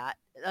 gave that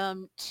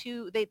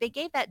they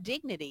gave that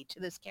dignity to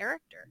this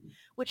character,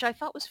 which I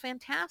thought was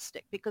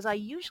fantastic, because I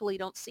usually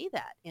don't see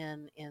that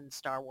in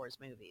Star Wars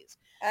movies,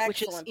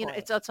 which is, Excellent point.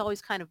 it's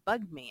always kind of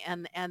bugged me.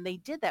 And they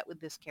did that with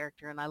this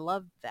character, and I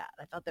loved that.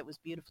 I thought that was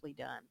beautifully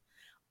done.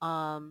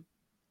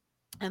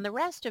 And the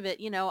rest of it,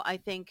 I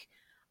think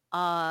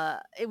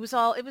it was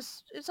all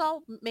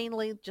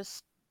mainly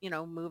just,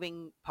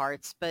 moving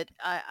parts, but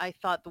I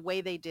thought the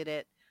way they did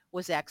it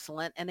was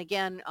excellent. And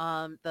again,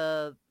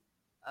 the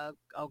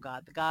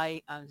the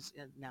guy,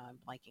 now I'm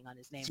blanking on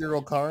his name.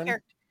 Cyril Karn.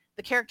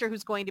 The character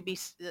who's going to be,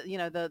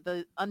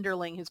 the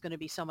underling who's going to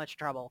be so much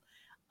trouble.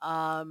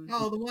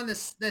 Oh, the one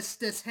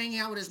that's hanging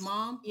out with his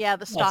mom? Yeah,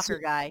 the stalker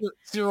guy.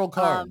 Cyril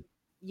Karn.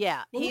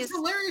 Yeah, Well, he's what's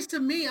hilarious to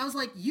me, I was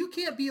like, you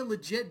can't be a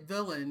legit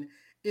villain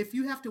if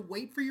you have to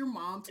wait for your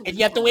mom to and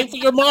you have to wait for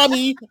your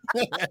mommy.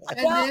 and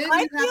Well, then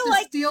I you have feel to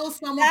like steal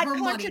some of that her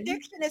money.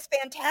 contradiction is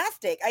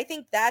fantastic. I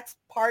think that's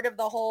part of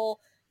the whole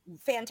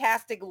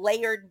fantastic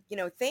layered,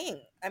 thing.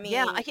 I mean,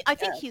 yeah, I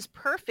think yeah. he's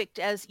perfect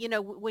as,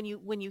 when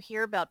you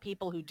hear about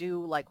people who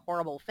do like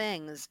horrible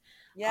things,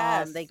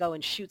 Yes. they go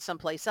and shoot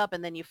someplace up,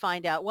 and then you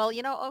find out, well,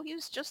 he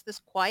was just this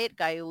quiet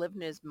guy who lived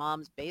in his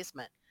mom's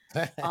basement.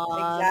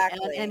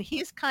 Exactly. And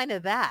he's kind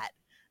of that.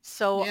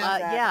 So Yeah.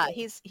 yeah,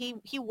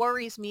 Exactly. he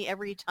worries me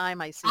every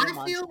time I see him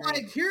I on feel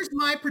screen. like here's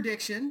my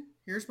prediction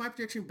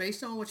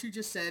based on what you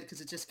just said, because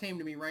it just came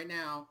to me right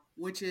now,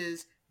 which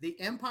is the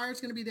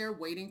Empire's going to be there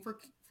waiting for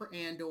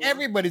Andor.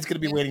 Everybody's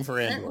going to be waiting for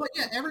Andor. Well,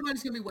 yeah,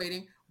 everybody's going to be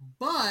waiting,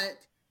 but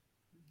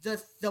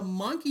the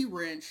monkey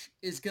wrench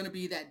is going to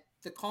be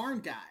the Karn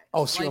guy.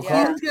 Oh, Cyril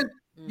yeah. Karn.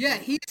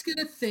 He's going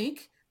to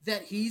think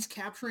that he's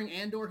capturing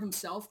Andor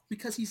himself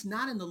because he's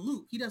not in the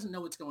loop. He doesn't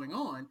know what's going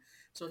on.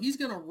 So he's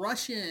going to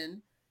rush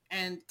in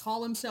and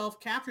call himself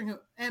capturing him.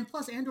 And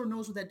plus, Andor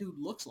knows what that dude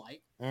looks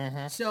like.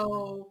 Mm-hmm.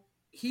 So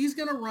he's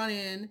going to run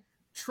in,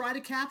 try to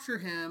capture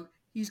him.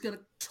 He's going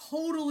to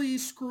totally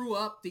screw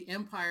up the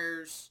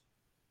Empire's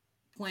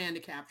plan to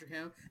capture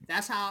him.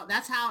 That's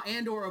how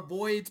Andor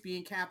avoids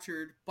being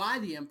captured by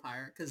the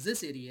Empire, because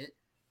this idiot.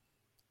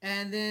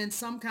 And then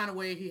some kind of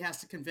way he has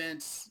to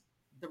convince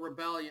the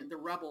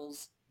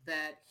rebels,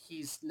 that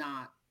he's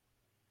not,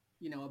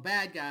 a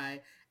bad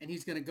guy, and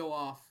he's going to go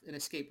off and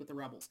escape with the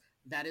rebels.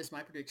 That is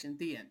my prediction.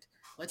 The end.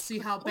 Let's see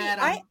how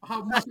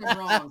much I'm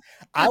wrong.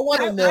 I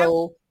want to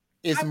know,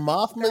 is go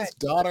Mothma's ahead.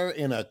 daughter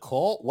in a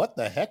cult? What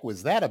the heck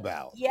was that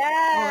about?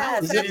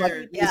 Yes. Is it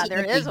like- Yeah, is it there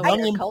like is the a young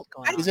weird Im- cult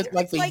going on. Is it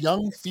like the Like-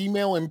 young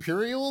female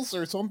Imperials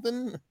or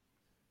something?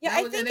 Yeah,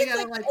 I think and they it's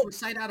gotta like,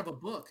 recite out of a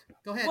book.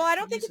 Go ahead. well, I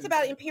don't think You it's said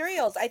about it.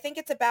 Imperials. I think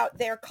it's about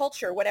their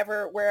culture,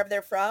 wherever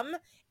they're from.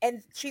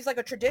 And she's like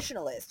a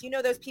traditionalist. You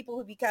know, those people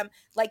who become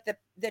like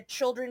the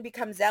children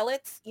become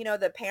zealots. You know,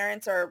 the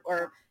parents are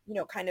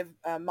kind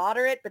of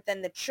moderate, but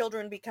then the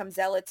children become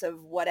zealots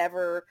of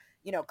whatever,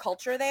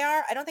 culture they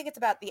are. I don't think it's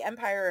about the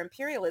empire or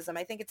imperialism.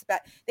 I think it's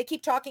about, they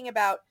keep talking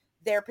about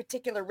their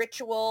particular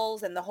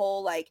rituals and the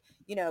whole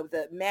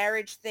the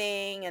marriage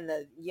thing and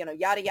the,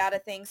 yada yada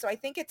thing. So I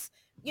think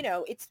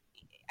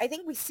I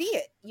think we see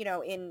it,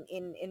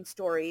 in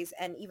stories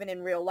and even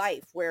in real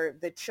life where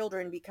the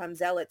children become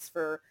zealots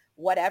for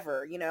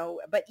whatever,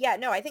 but yeah,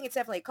 no, I think it's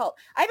definitely a cult.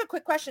 I have a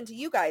quick question to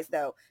you guys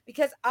though,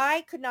 because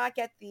I could not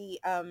get the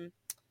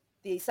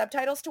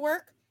subtitles to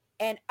work.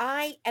 And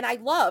I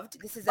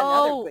loved, this is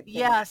another Oh, good thing.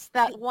 yes,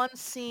 that one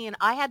scene.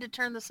 I had to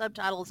turn the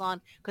subtitles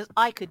on because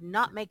I could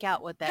not make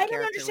out what that I don't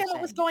character understand was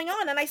what was saying. going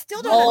on, and I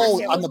still don't Oh,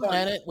 understand on what's the going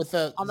on. planet with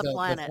the On the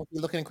planet. funky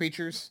looking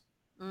creatures.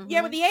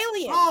 Yeah, with the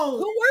aliens. Oh,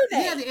 Who were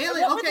they? Yeah, the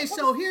alien. Okay,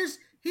 so here's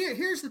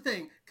the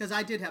thing, because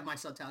I did have my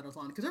subtitles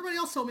on, because everybody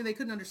else told me they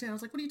couldn't understand. I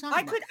was like, what are you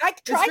talking about? I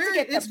tried to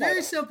get It's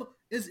very subtitles. simple.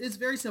 It's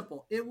very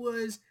simple. It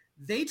was,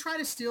 they try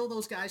to steal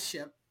those guys'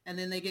 ship, and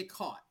then they get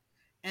caught.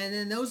 And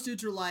then those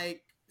dudes are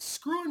like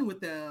screwing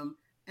with them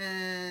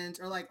and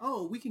are like,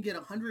 oh, we can get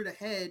 100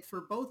 ahead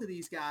for both of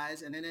these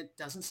guys. And then it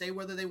doesn't say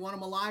whether they want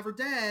them alive or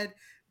dead.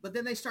 But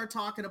then they start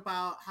talking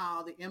about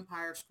how the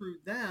Empire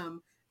screwed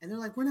them. And they're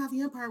like, we're not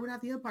the Empire. We're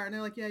not the Empire. And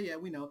they're like, yeah,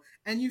 we know.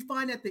 And you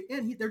find at the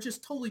end, they're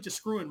just totally just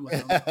screwing with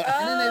them.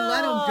 And then they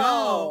let them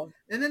go.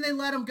 And then they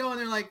let them go. And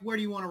they're like, where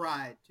do you want to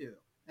ride to?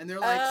 And they're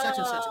like, such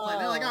and such a plan.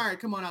 They're like, all right,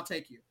 come on, I'll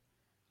take you.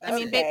 I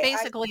mean,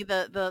 basically,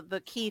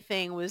 the key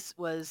thing was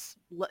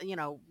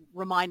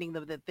reminding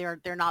them that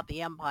they're not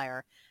the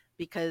Empire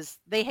because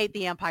they hate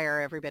the Empire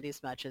everybody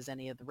as much as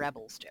any of the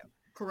rebels do.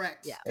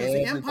 Correct. Yeah. Because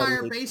the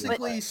Empire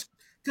basically,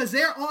 because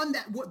they're on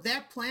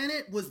that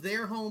planet was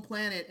their home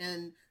planet,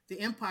 and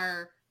the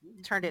Empire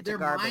turned it to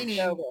garbage.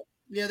 Mining,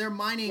 they're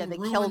mining. Yeah, they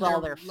killed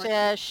all their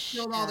fish.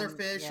 Killed all their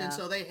fish, and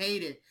so they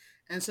hate it.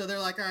 And so they're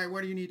like, all right,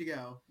 where do you need to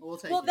go? We'll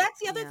take Well, you. that's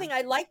the other thing I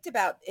liked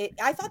about it.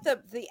 I thought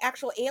the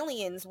actual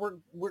aliens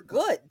were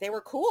good. They were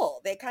cool.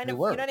 They kind of,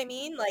 you know what I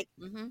mean? Like,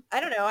 I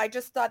don't know. I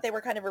just thought they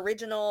were kind of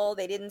original.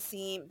 They didn't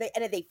seem,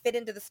 and they fit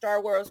into the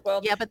Star Wars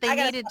world. Yeah, but they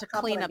needed to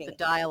clean up the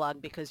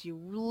dialogue because you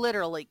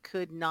literally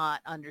could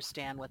not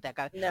understand what that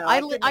guy. No,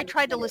 I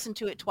tried to listen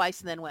to it twice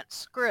and then went,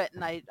 screw it.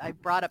 And I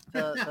brought up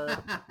the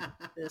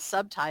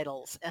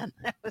subtitles, and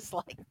it was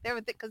like,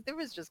 because there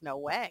was just no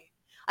way.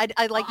 I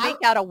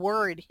make out a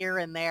word here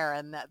and there,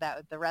 and that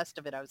the rest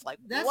of it, I was like,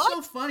 that's what?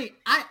 so funny.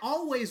 I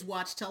always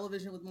watch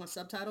television with my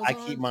subtitles on.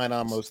 I keep mine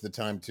on most of the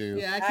time too.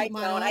 Yeah, I keep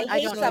mine on. I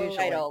hate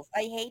subtitles.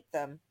 I hate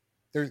them.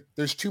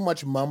 There's too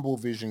much mumble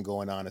vision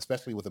going on,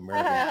 especially with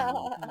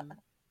American.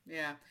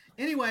 Yeah.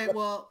 Anyway,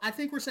 well, I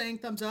think we're saying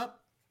thumbs up.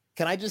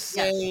 Can I just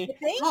say?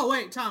 Oh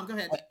wait, Tom, go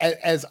ahead.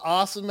 As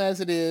awesome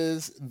as it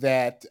is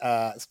that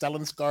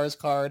Stellan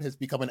Skarsgård has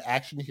become an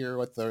action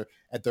hero at the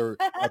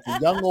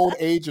young old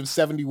age of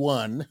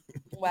 71.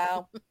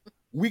 Wow.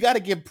 We got to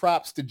give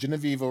props to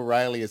Genevieve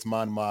O'Reilly as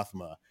Mon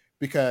Mothma,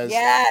 because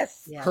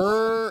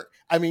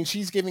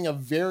she's giving a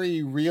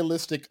very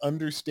realistic,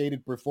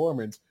 understated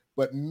performance.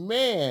 But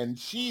man,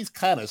 she's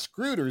kind of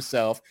screwed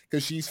herself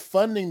because she's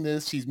funding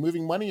this. She's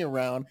moving money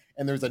around,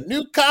 and there's a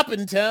new cop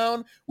in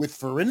town with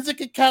forensic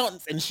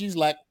accountants, and she's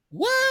like,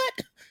 "What?"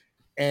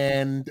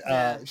 And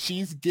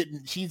she's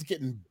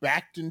getting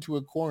backed into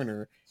a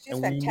corner,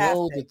 and we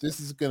know that this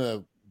is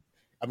gonna.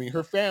 I mean,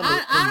 her family.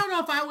 I don't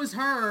know if I was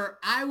her,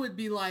 I would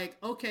be like,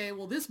 okay,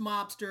 well, this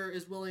mobster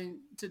is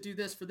willing to do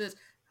this for this.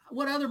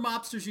 What other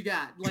mobsters you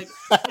got? Like,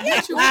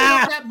 once you open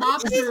up that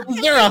mobster,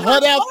 is there a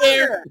HUD out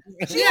there?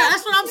 Yeah,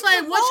 that's what I'm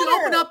saying. Once you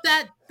open up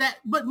that,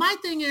 but my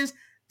thing is,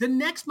 the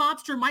next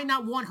mobster might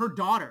not want her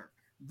daughter.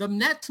 The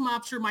next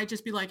mobster might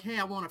just be like, hey,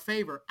 I want a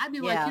favor. I'd be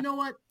like, you know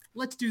what?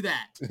 Let's do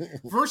that.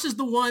 Versus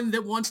the one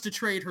that wants to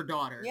trade her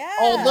daughter. Yeah.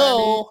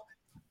 Although,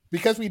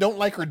 because we don't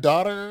like her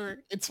daughter,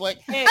 it's like,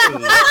 hey,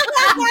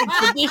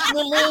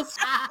 traditionalist.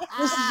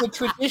 This is a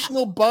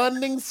traditional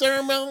bonding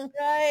ceremony.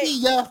 Right.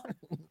 See ya.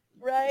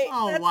 Right.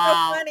 Oh, that's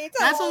wow. So funny, Tom.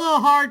 That's a little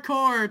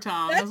hardcore,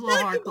 Tom. That's a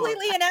little not hardcore.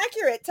 completely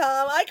inaccurate,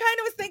 Tom. I kind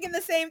of was thinking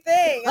the same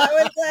thing. I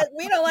was like,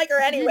 we don't like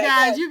her anyway.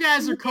 You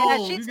guys are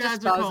cold. Yeah, you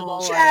guys are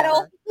cold.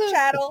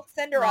 Chattel,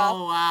 send her off.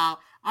 Oh, wow.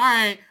 All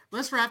right,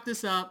 let's wrap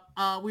this up.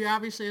 We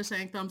obviously are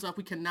saying thumbs up.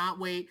 We cannot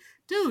wait.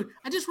 Dude,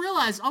 I just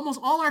realized almost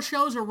all our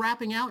shows are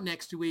wrapping out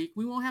next week.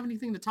 We won't have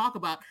anything to talk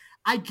about.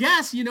 I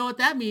guess you know what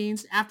that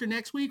means. After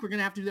next week, we're going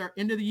to have to do our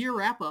end of the year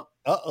wrap up.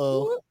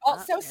 Uh-oh.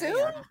 So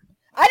soon?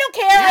 I don't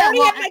care. I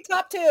already have my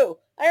top two.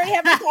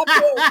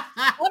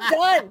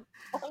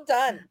 I'm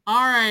done.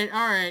 All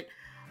right.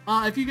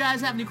 If you guys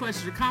have any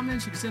questions or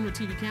comments, you can send them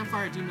to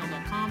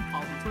tvcampfire@gmail.com.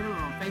 Follow us on Twitter or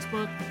on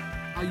Facebook.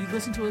 You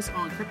listen to us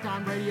on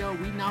Krypton Radio,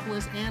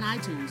 Wheatonopolis, and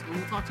iTunes. And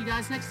we'll talk to you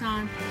guys next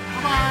time.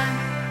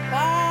 Bye-bye.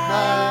 Bye.